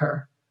one of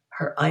her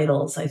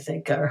idols, I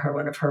think, or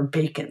one of her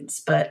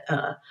bacons. But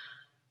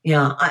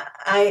yeah,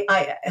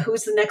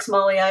 who's the next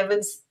Molly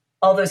Ivins?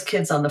 All those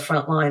kids on the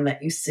front line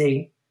that you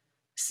see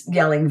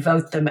yelling,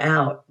 vote them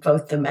out,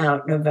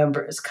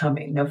 November is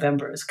coming,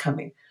 November is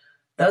coming.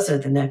 Those are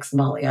the next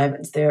Molly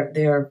Ivins.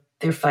 They're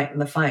fighting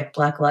the fight.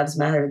 Black Lives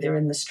Matter. They're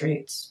in the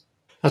streets.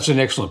 That's an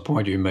excellent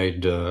point you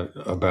made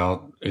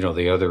about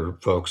the other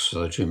folks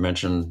that you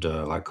mentioned,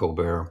 like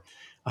Colbert,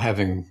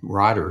 having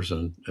writers,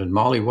 and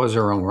Molly was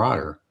her own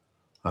writer,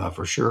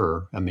 for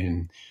sure. I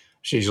mean,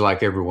 she's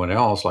like everyone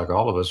else, like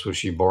all of us, which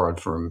she borrowed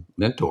from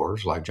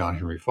mentors like John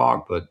Henry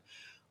Falk, but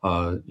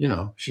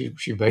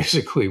she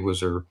basically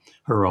was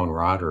her own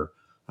writer.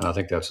 And I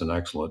think that's an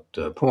excellent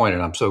point,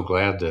 and I'm so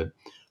glad that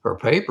her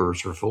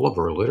papers are full of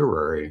her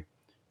literary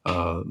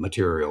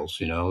materials.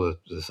 The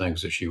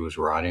things that she was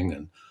writing,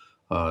 and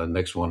it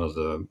makes it's one of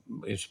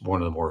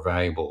the more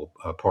valuable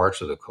parts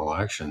of the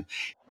collection.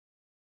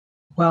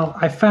 Well,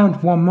 I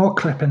found one more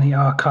clip in the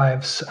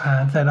archives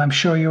that I'm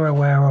sure you're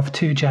aware of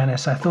too,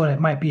 Janice. I thought it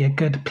might be a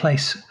good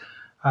place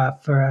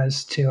for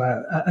us to,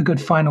 a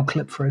good final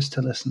clip for us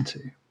to listen to.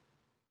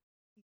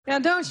 Now,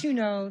 don't you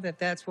know that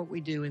that's what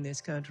we do in this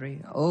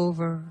country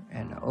over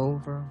and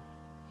over?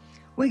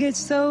 We get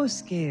so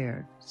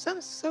scared,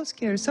 so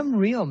scared of some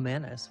real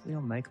menace. We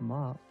don't make them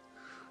up.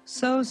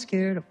 So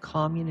scared of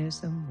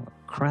communism or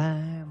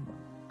crime or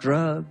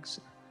drugs,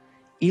 or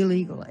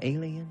illegal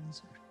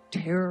aliens or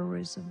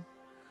terrorism,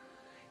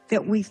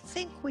 that we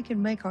think we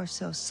can make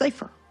ourselves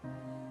safer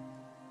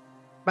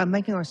by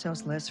making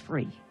ourselves less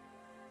free.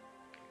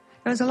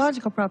 Now, it's a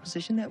logical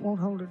proposition that won't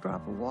hold a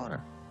drop of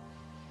water.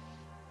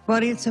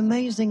 But it's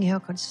amazing how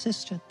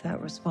consistent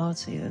that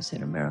response is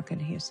in American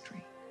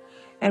history.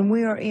 And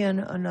we are in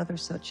another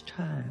such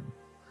time.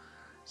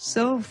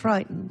 So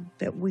frightened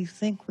that we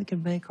think we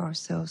can make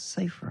ourselves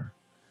safer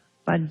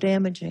by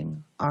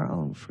damaging our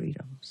own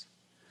freedoms.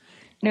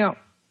 Now,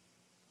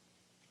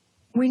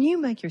 when you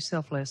make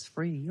yourself less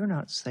free, you're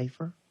not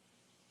safer.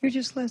 You're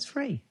just less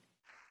free.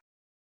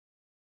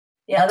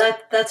 Yeah,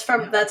 that's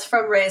from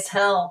Raise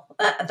Hell.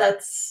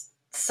 That's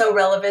so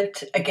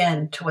relevant,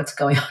 again, to what's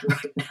going on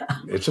right now.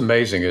 It's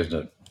amazing, isn't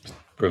it? It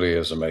really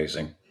is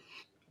amazing.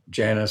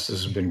 Janice,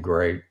 this has been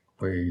great.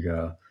 We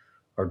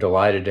are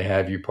delighted to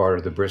have you part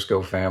of the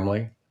Briscoe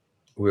family.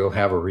 We'll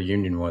have a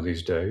reunion one of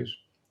these days.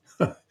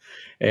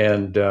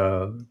 And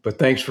but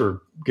thanks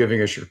for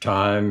giving us your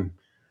time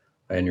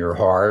and your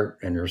heart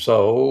and your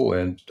soul,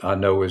 and I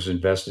know is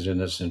invested in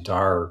this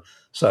entire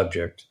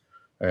subject.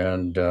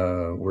 And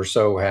we're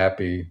so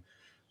happy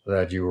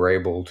that you were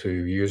able to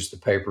use the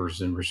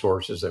papers and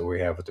resources that we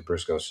have at the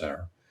Briscoe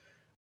Center.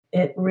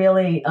 It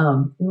really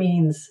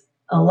means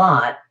a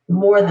lot,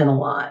 more than a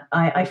lot.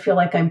 I feel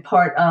like I'm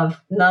part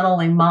of not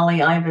only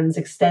Molly Ivins'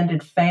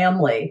 extended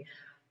family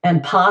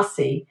and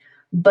posse,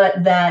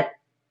 but that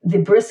the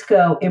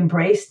Briscoe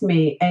embraced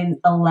me and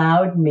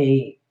allowed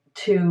me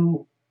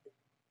to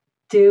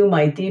do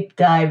my deep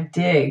dive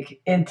dig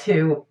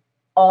into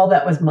all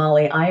that was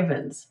Molly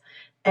Ivins.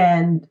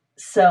 And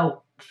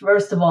so,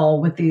 first of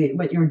all, what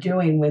you're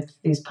doing with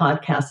these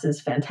podcasts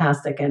is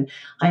fantastic, and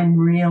I'm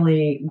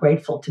really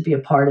grateful to be a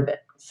part of it.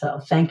 So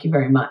thank you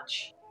very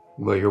much.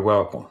 Well, you're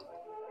welcome.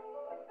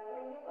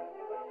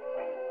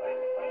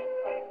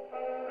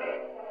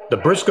 The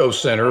Briscoe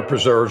Center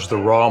preserves the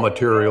raw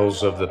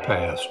materials of the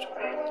past: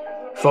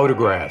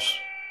 photographs,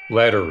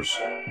 letters,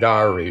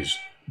 diaries,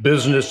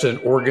 business and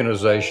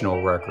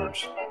organizational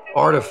records,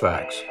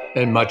 artifacts,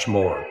 and much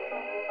more.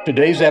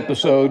 Today's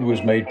episode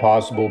was made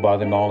possible by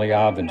the Molly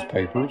Ivins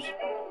papers,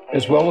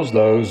 as well as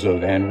those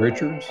of Ann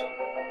Richards,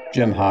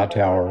 Jim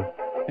Hightower,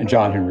 and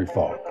John Henry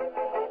Falk.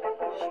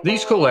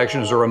 These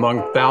collections are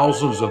among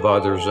thousands of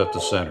others at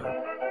the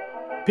center.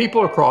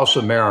 People across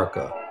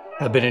America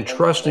have been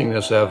entrusting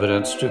this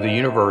evidence to the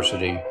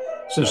university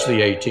since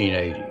the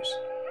 1880s.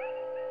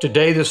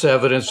 Today, this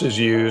evidence is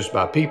used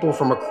by people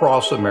from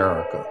across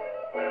America.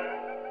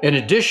 In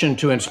addition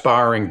to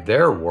inspiring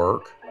their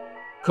work,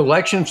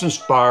 collections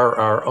inspire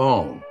our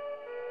own: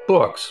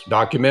 books,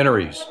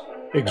 documentaries,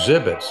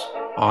 exhibits,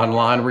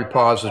 online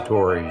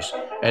repositories,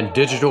 and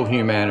digital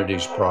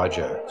humanities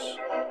projects.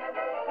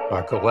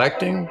 By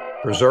collecting,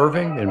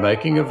 preserving, and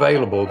making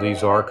available these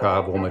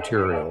archival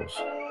materials,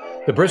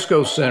 the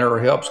Briscoe Center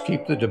helps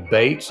keep the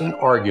debates and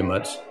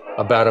arguments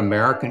about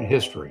American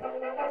history,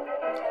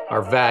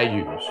 our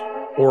values,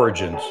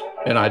 origins,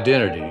 and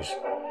identities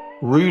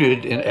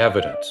rooted in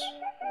evidence,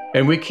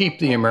 and we keep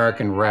the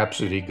American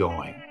Rhapsody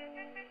going.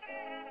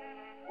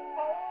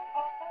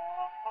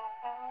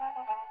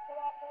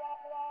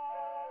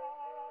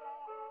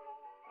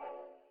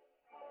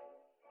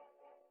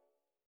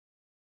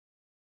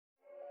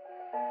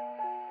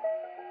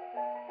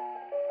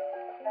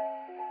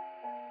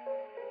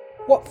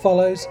 What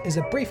follows is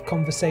a brief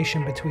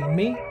conversation between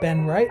me,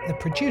 Ben Wright, the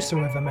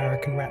producer of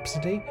American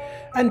Rhapsody,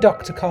 and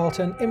Dr.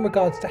 Carlton in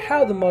regards to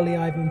how the Molly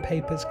Ivan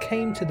papers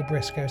came to the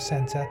Briscoe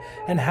Center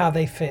and how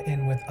they fit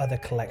in with other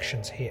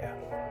collections here.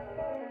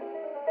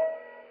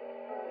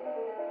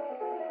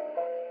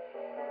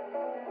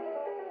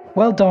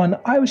 Well, Don,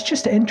 I was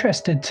just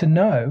interested to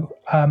know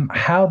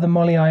how the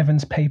Molly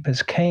Ivans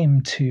papers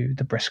came to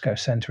the Briscoe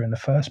Center in the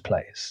first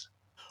place.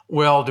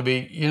 Well, to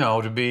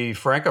be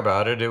frank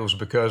about it, it was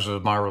because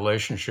of my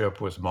relationship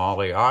with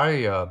Molly.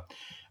 I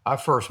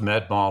first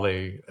met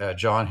Molly at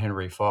John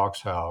Henry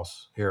Falk's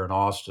house here in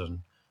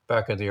Austin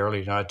back in the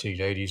early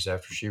 1980s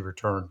after she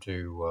returned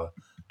to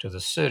the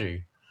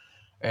city,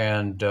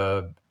 and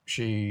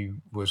she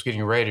was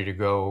getting ready to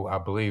go, I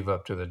believe,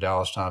 up to the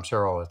Dallas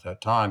Times-Herald at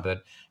that time.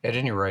 But at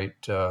any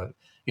rate,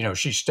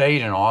 she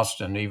stayed in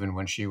Austin even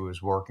when she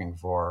was working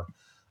for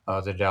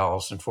the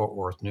Dallas and Fort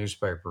Worth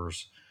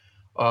newspapers.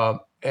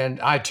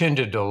 And I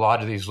attended a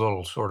lot of these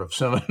little sort of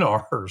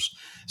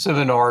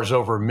seminars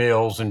over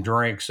meals and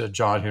drinks at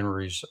John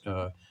Henry's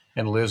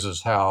and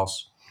Liz's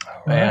house.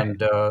 Right.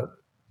 And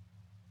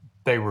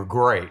they were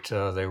great.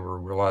 They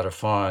were a lot of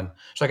fun.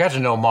 So I got to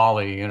know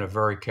Molly in a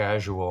very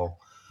casual,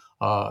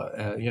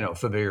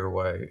 familiar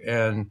way.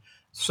 And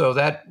so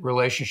that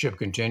relationship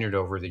continued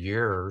over the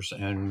years.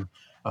 And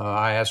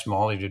I asked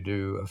Molly to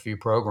do a few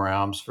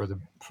programs for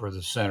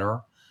the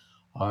center,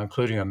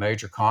 including a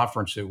major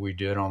conference that we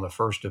did on the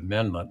First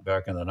Amendment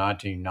back in the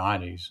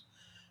 1990s,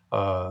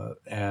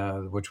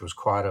 which was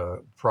quite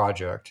a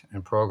project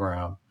and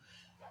program.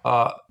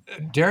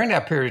 During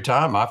that period of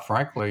time, I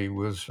frankly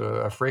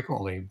I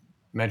frequently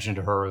mentioned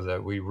to her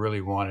that we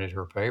really wanted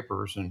her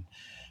papers. And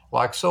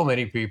like so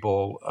many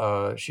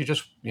people, she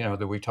just,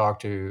 that we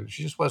talked to,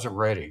 she just wasn't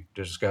ready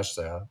to discuss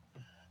that.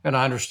 And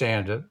I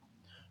understand it.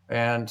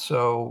 And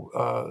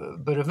so,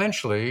 but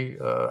eventually,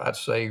 I'd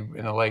say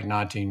in the late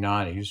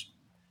 1990s,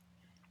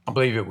 I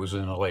believe it was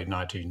in the late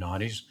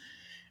 1990s,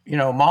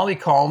 Molly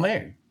called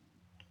me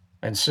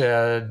and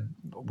said,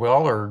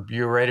 well, are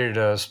you ready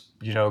to,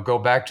 go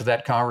back to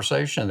that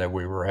conversation that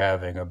we were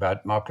having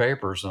about my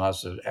papers? And I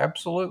said,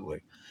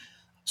 absolutely.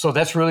 So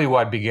that's really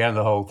what began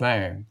the whole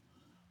thing.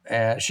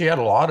 And she had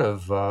a lot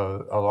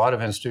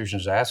of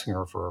institutions asking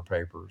her for her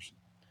papers.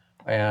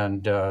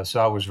 And so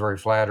I was very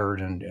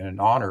flattered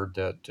and honored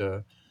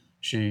that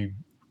she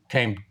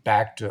came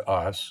back to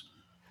us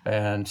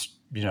and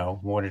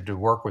wanted to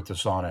work with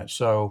us on it.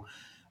 So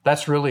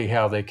that's really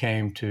how they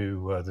came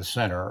to the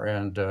center.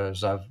 And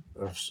as I've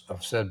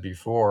said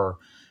before,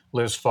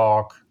 Liz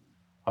Falk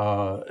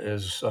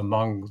is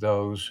among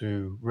those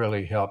who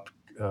really helped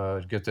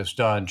get this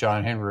done.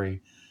 John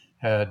Henry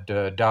had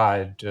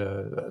died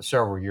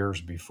several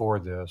years before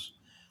this,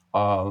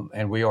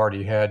 and we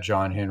already had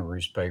John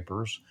Henry's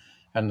papers.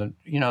 And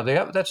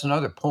that's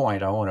another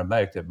point I want to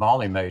make that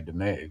Molly made to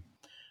me.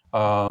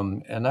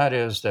 And that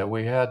is that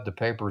we had the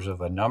papers of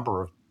a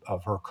number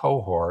of her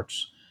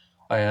cohorts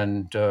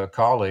and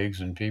colleagues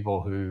and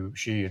people who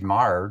she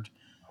admired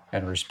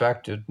and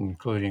respected,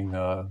 including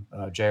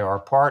J.R.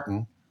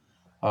 Parton,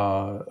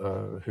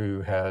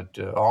 who had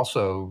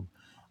also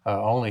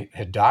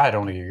had died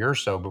only a year or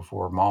so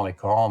before Molly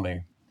called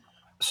me.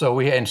 So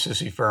we had, and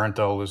Sissy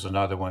Farenthold was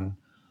another one,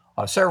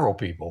 several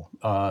people.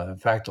 In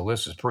fact, the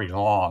list is pretty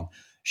long.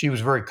 She was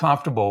very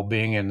comfortable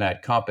being in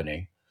that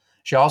company.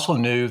 She also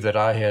knew that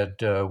I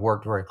had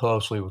worked very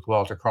closely with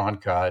Walter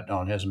Cronkite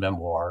on his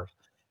memoirs,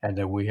 and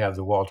that we have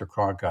the Walter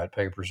Cronkite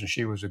papers, and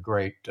she was a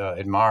great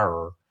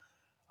admirer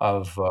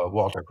of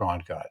Walter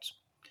Cronkite's.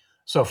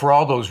 So for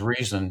all those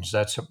reasons,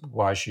 that's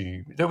why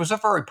there was a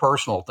very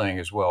personal thing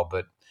as well,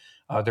 but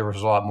there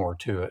was a lot more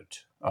to it,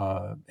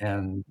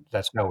 and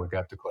that's how we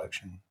got the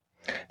collection.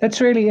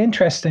 That's really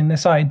interesting,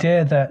 this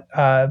idea that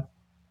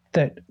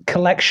that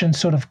collections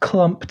sort of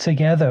clump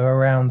together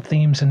around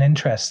themes and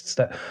interests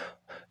that,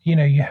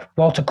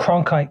 Walter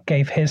Cronkite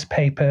gave his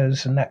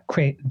papers and that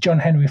John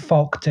Henry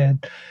Falk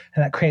did,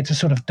 and that creates a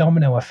sort of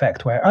domino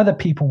effect where other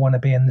people want to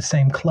be in the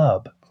same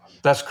club.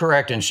 That's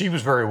correct. And she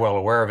was very well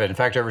aware of it. In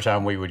fact, every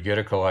time we would get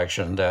a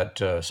collection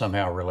that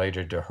somehow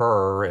related to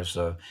her as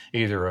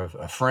either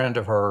a friend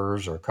of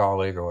hers or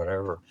colleague or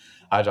whatever,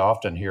 I'd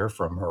often hear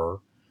from her.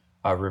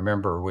 I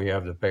remember we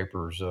have the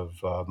papers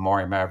of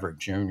Maury Maverick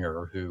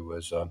Jr., who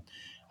was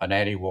an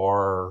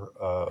anti-war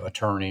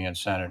attorney in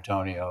San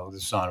Antonio, the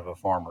son of a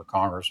former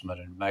congressman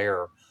and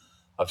mayor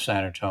of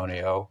San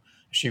Antonio.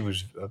 She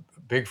was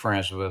big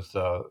friends with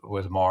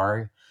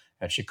Maury,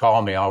 and she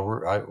called me. I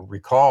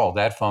recall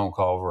that phone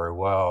call very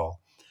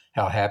well,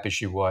 how happy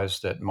she was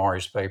that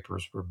Maury's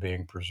papers were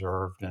being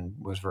preserved and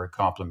was very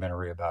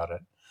complimentary about it.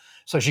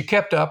 So she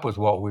kept up with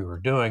what we were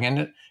doing,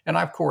 and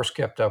I, of course,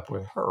 kept up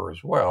with her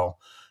as well.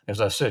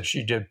 As I said,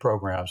 she did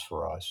programs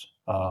for us,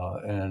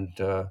 and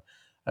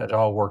it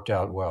all worked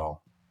out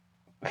well.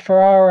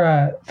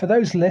 For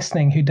those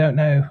listening who don't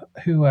know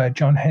who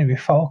John Henry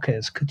Falk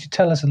is, could you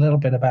tell us a little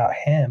bit about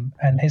him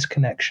and his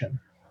connection?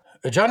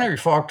 John Henry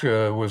Falk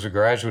was a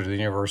graduate of the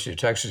University of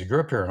Texas. He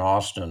grew up here in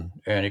Austin,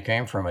 and he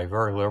came from a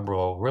very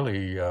liberal,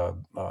 really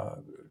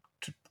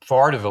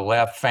far to the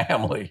left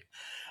family.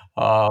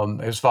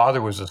 His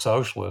father was a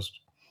socialist.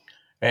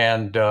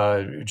 And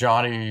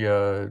Johnny,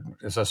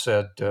 as I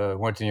said,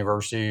 went to the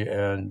university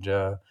and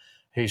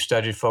he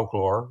studied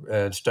folklore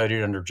and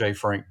studied under J.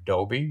 Frank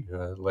Dobie,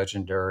 a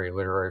legendary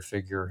literary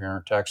figure here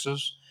in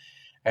Texas.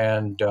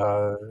 And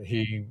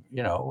he,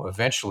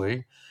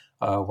 eventually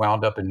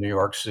wound up in New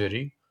York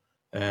City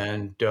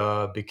and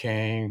got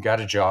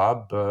a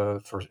job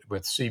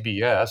with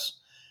CBS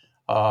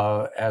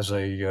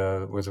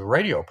with a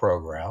radio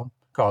program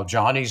called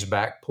Johnny's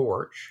Back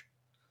Porch.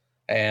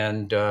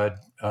 And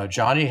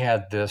Johnny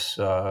had this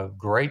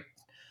great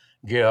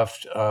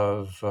gift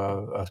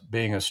of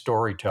being a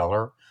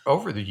storyteller.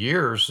 Over the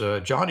years,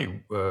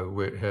 Johnny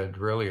had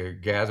really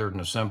gathered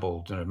and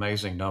assembled an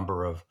amazing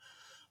number of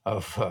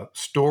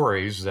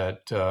stories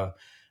that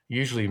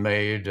usually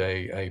made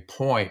a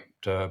point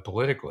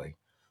politically,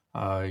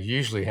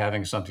 usually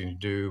having something to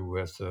do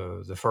with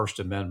the First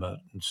Amendment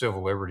and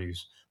civil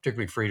liberties,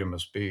 particularly freedom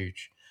of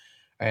speech.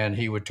 And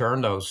he would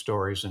turn those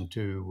stories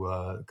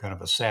into kind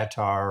of a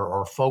satire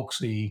or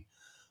folksy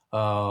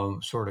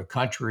sort of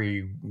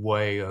country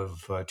way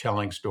of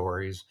telling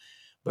stories,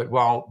 but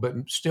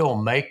still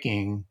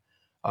making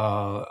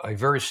a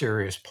very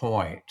serious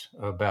point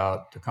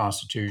about the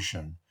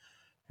Constitution,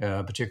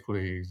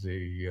 particularly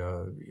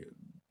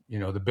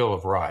the Bill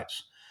of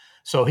Rights.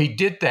 So he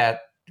did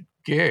that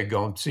gig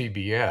on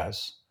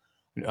CBS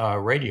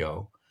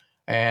radio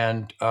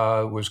and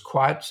was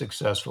quite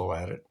successful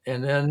at it.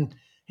 And then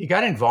he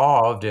got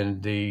involved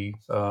in the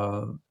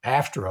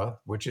AFTRA,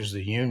 which is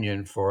the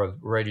union for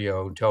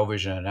radio and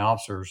television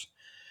announcers,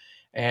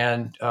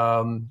 and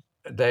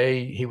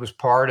he was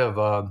part of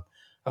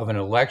an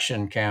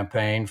election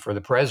campaign for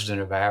the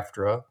president of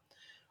AFTRA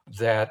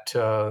that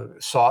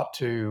sought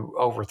to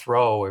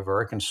overthrow a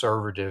very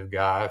conservative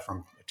guy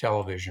from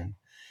television.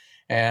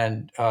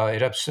 And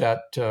it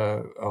upset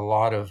a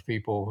lot of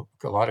people,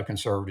 a lot of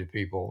conservative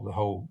people, the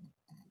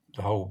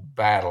whole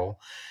battle.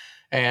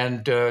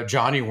 And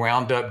Johnny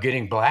wound up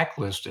getting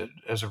blacklisted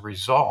as a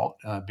result,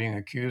 being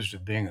accused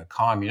of being a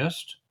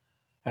communist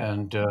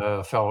and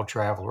a fellow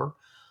traveler,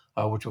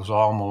 which was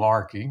all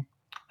malarkey.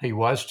 He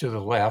was to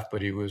the left,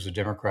 but he was a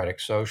democratic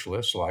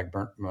socialist like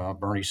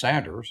Bernie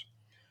Sanders.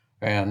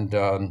 And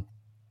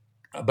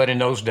but in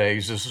those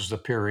days, this is the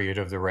period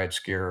of the Red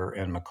Scare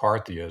and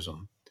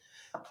McCarthyism.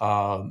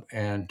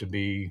 And to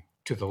be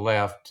to the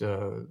left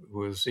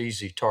was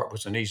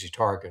an easy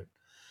target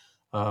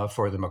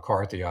for the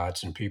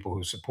McCarthyites and people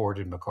who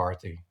supported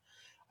McCarthy.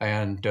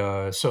 And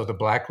so the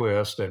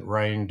blacklist that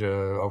reigned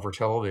over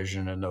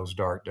television in those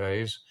dark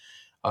days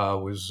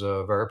was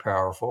very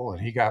powerful.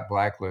 And he got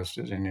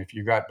blacklisted. And if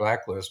you got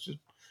blacklisted,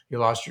 you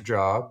lost your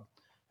job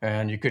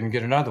and you couldn't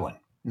get another one.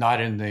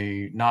 Not in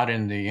the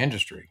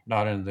industry,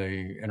 not in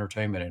the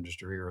entertainment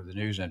industry or the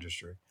news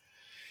industry.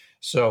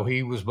 So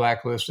he was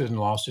blacklisted and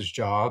lost his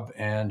job.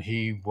 And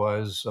he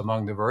was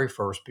among the very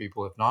first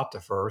people, if not the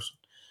first,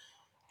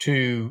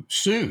 to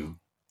sue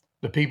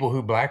the people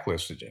who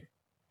blacklisted him.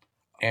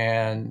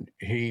 And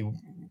he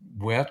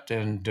went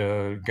and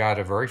got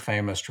a very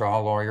famous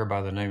trial lawyer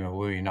by the name of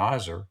Louis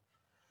Nizer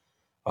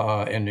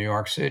in New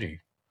York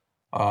City.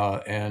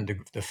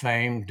 And the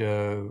famed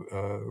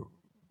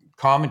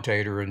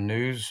commentator and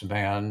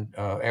newsman,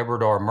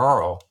 Edward R.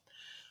 Murrow,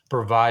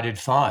 provided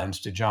funds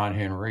to John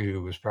Henry,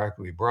 who was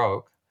practically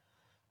broke,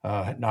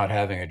 not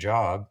having a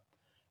job,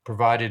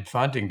 provided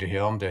funding to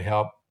him to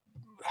help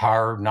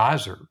hire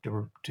Nizer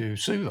to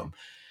sue them.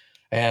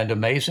 And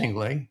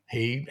amazingly,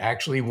 he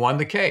actually won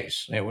the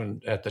case.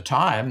 At the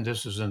time,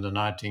 this is in the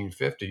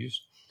 1950s,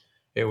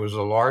 it was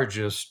the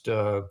largest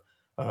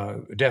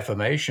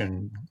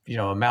defamation,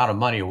 amount of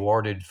money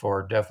awarded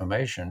for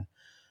defamation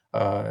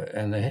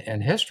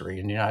in history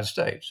in the United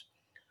States.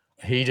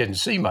 He didn't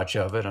see much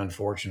of it,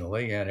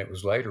 unfortunately, and it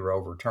was later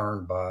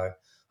overturned by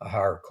a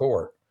higher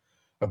court.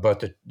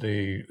 But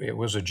it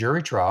was a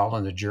jury trial,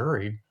 and the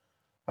jury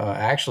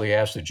actually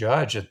asked the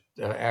judge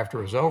after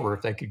it was over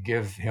if they could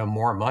give him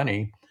more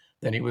money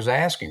than he was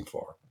asking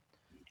for,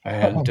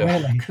 and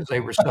really? Because they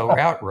were so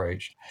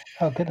outraged.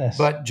 Oh, goodness!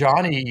 But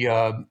Johnny,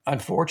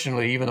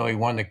 unfortunately, even though he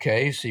won the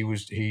case,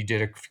 he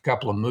did a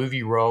couple of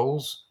movie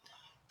roles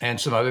and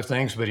some other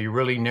things, but he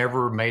really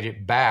never made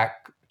it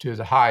back to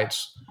the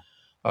heights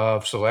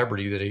of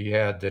celebrity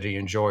that he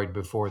enjoyed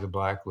before the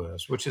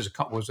blacklist, which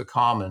was a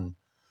common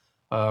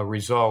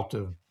result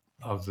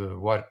of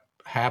what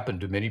happened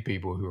to many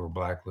people who were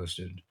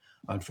blacklisted,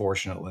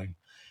 unfortunately.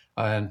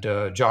 And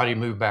Johnny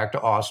moved back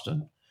to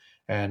Austin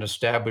and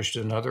established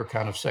another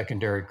kind of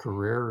secondary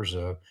career as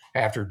a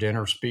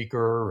after-dinner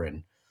speaker,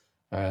 and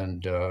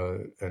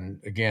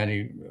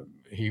again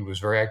he was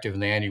very active in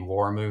the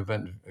anti-war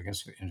movement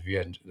in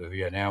the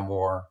Vietnam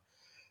War,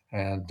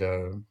 and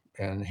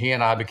he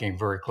and I became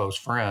very close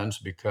friends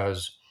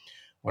because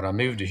when I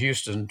moved to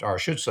Houston, or I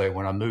should say,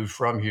 when I moved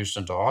from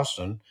Houston to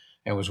Austin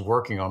and was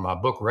working on my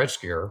book Red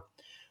Scare,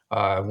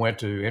 I went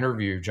to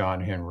interview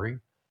John Henry,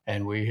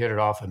 and we hit it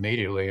off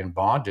immediately and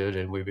bonded,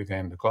 and we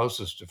became the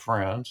closest of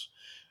friends.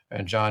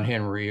 And John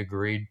Henry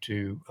agreed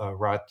to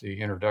write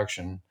the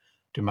introduction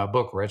to my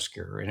book, Red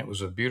Scare, and it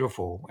was a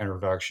beautiful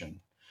introduction.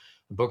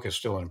 The book is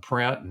still in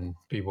print, and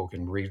people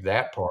can read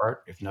that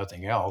part, if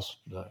nothing else,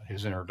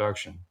 his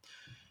introduction.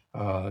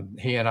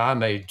 He and I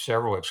made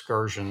several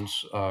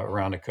excursions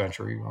around the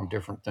country on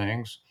different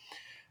things,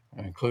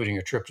 including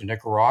a trip to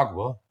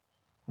Nicaragua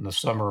in the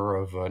summer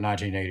of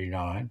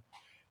 1989.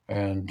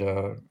 And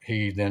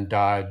he then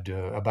died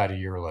about a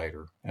year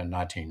later in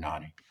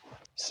 1990.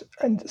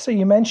 So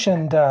you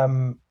mentioned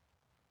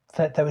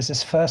that there was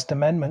this First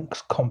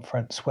Amendment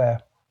conference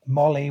where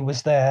Molly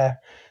was there,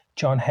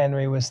 John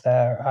Henry was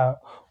there.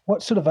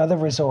 What sort of other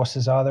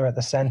resources are there at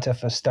the Center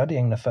for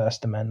studying the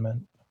First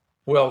Amendment?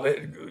 Well,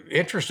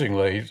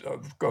 interestingly,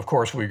 of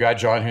course, we got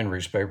John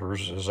Henry's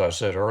papers, as I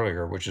said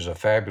earlier, which is a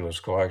fabulous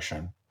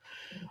collection.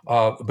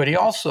 But he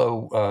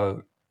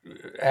also,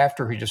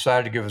 after he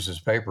decided to give us his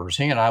papers,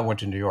 he and I went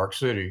to New York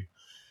City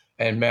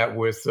and met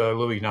with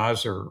Louis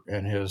Nasr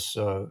and his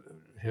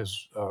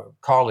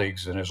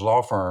colleagues in his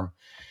law firm.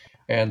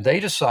 And they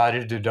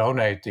decided to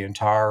donate the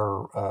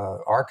entire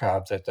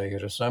archive that they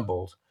had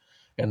assembled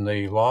in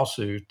the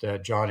lawsuit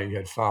that Johnny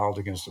had filed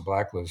against the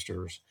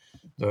blacklisters.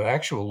 The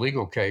actual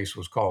legal case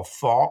was called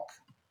Falk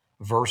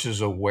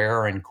versus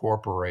Aware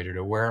Incorporated.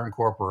 Aware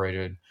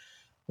Incorporated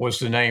was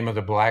the name of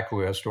the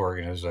blacklist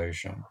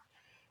organization.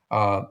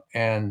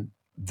 And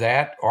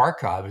that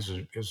archive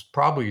is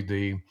probably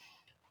the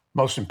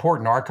most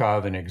important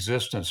archive in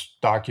existence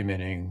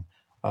documenting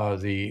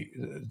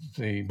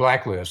the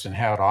blacklist and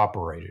how it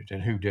operated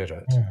and who did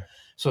it. Mm.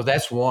 So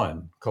that's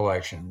one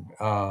collection.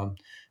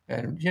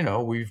 And, you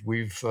know,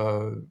 we've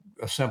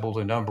assembled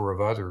a number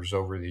of others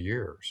over the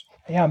years.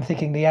 Yeah, I'm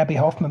thinking the Abbie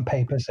Hoffman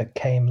papers that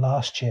came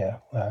last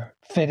year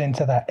fit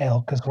into that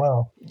ilk as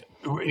well.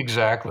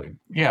 Exactly.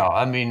 Yeah.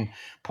 I mean,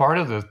 part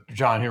of the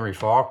John Henry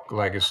Falk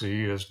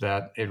legacy is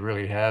that it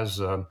really has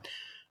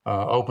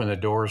opened the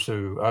doors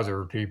to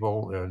other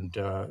people and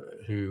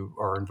who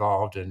are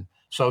involved in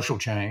social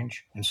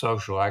change and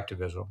social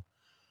activism.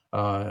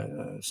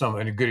 And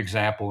a good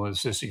example is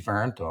Sissy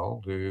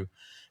Farenthold, who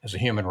is a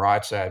human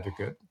rights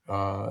advocate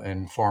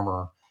and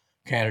former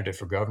candidate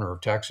for governor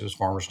of Texas,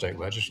 former state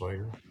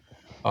legislator.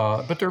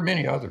 But there are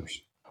many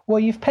others. Well,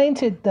 you've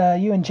painted,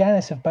 you and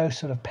Janice have both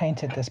sort of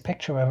painted this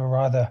picture of a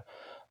rather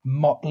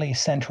motley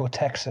Central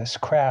Texas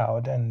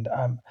crowd. And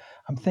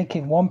I'm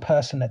thinking one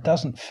person that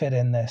doesn't fit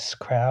in this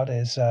crowd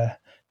is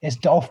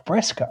Dolph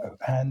Briscoe.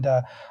 And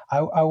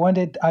I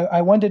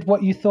wondered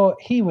what you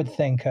thought he would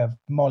think of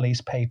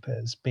Molly's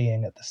papers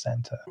being at the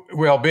center.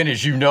 Well, Ben,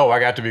 as you know, I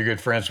got to be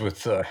good friends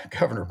with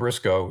Governor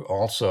Briscoe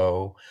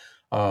also.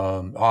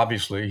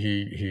 Obviously,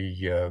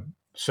 he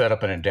set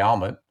up an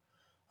endowment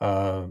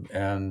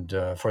and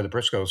for the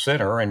Briscoe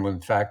Center, and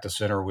in fact, the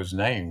center was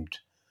named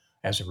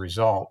as a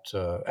result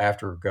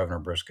after Governor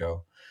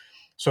Briscoe.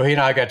 So he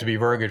and I got to be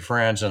very good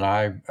friends, and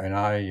I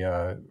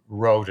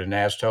wrote an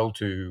As Told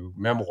To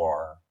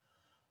memoir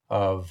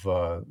of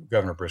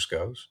Governor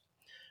Briscoe's,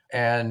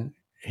 and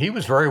he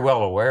was very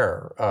well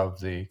aware of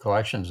the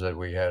collections that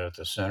we had at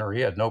the center.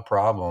 He had no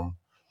problem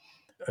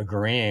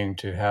agreeing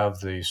to have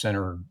the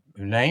center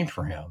named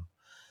for him,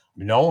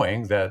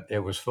 knowing that it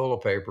was full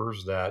of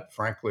papers that,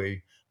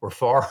 frankly, were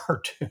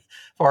far to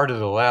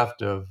the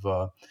left of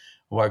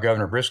what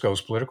Governor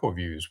Briscoe's political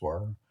views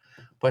were.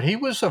 But he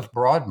was a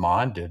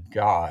broad-minded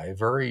guy,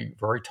 very,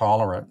 very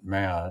tolerant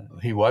man.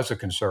 He was a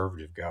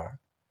conservative guy.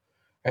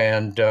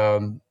 And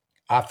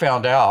I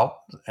found out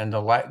in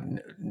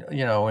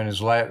in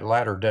his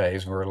latter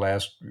days, or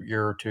last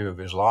year or two of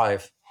his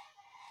life,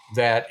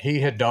 that he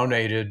had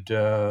donated,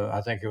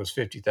 I think it was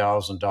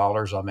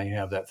 $50,000. I may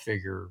have that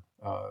figure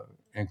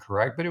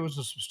incorrect, but it was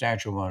a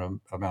substantial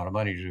amount of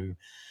money to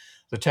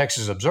the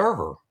Texas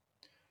Observer,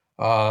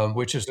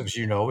 which is, as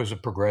you know, is a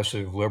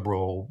progressive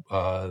liberal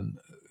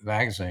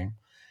magazine,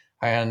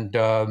 and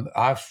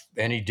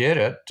he did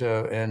it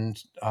in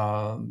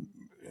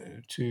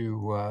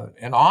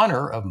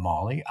honor of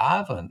Molly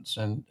Ivins,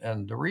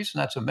 and the reason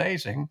that's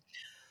amazing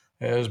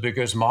is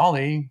because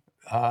Molly,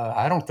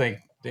 I don't think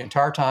the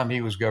entire time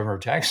he was governor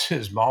of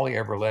Texas, Molly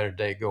ever let a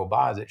day go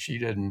by that she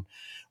didn't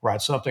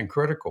write something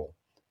critical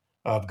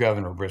of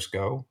Governor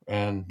Briscoe,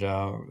 and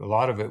a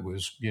lot of it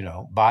was,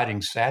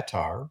 biting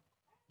satire.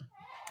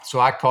 So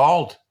I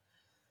called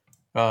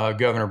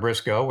Governor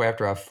Briscoe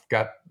after I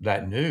got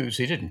that news.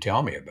 He didn't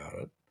tell me about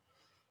it.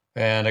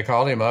 And I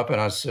called him up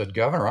and I said,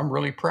 Governor, I'm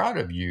really proud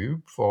of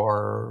you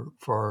for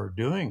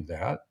doing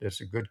that.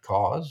 It's a good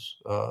cause.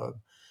 But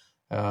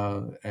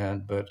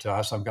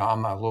I said,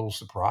 I'm a little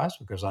surprised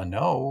because I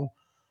know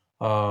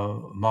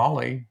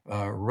Molly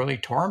really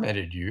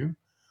tormented you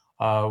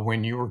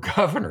when you were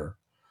governor.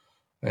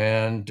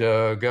 And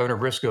Governor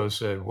Briscoe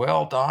said,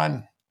 well,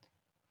 Don,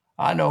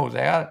 I know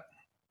that.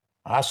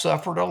 I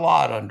suffered a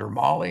lot under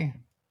Molly.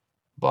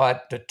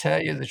 But to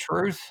tell you the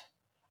truth,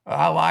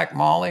 I like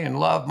Molly and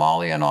love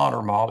Molly and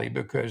honor Molly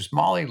because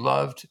Molly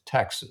loved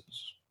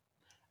Texas.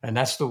 And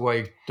that's the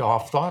way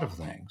Dolph thought of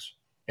things.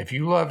 If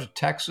you loved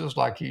Texas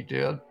like he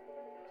did,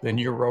 then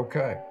you're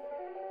okay.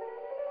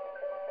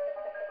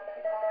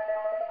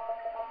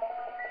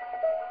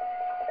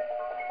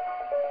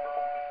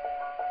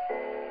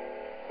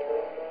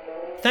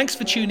 Thanks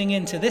for tuning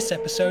in to this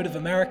episode of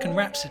American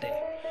Rhapsody.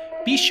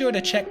 Be sure to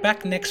check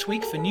back next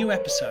week for new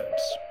episodes.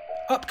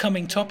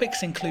 Upcoming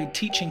topics include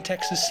teaching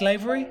Texas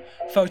slavery,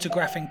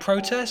 photographing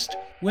protest,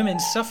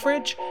 women's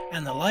suffrage,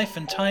 and the life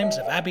and times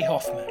of Abbie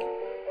Hoffman.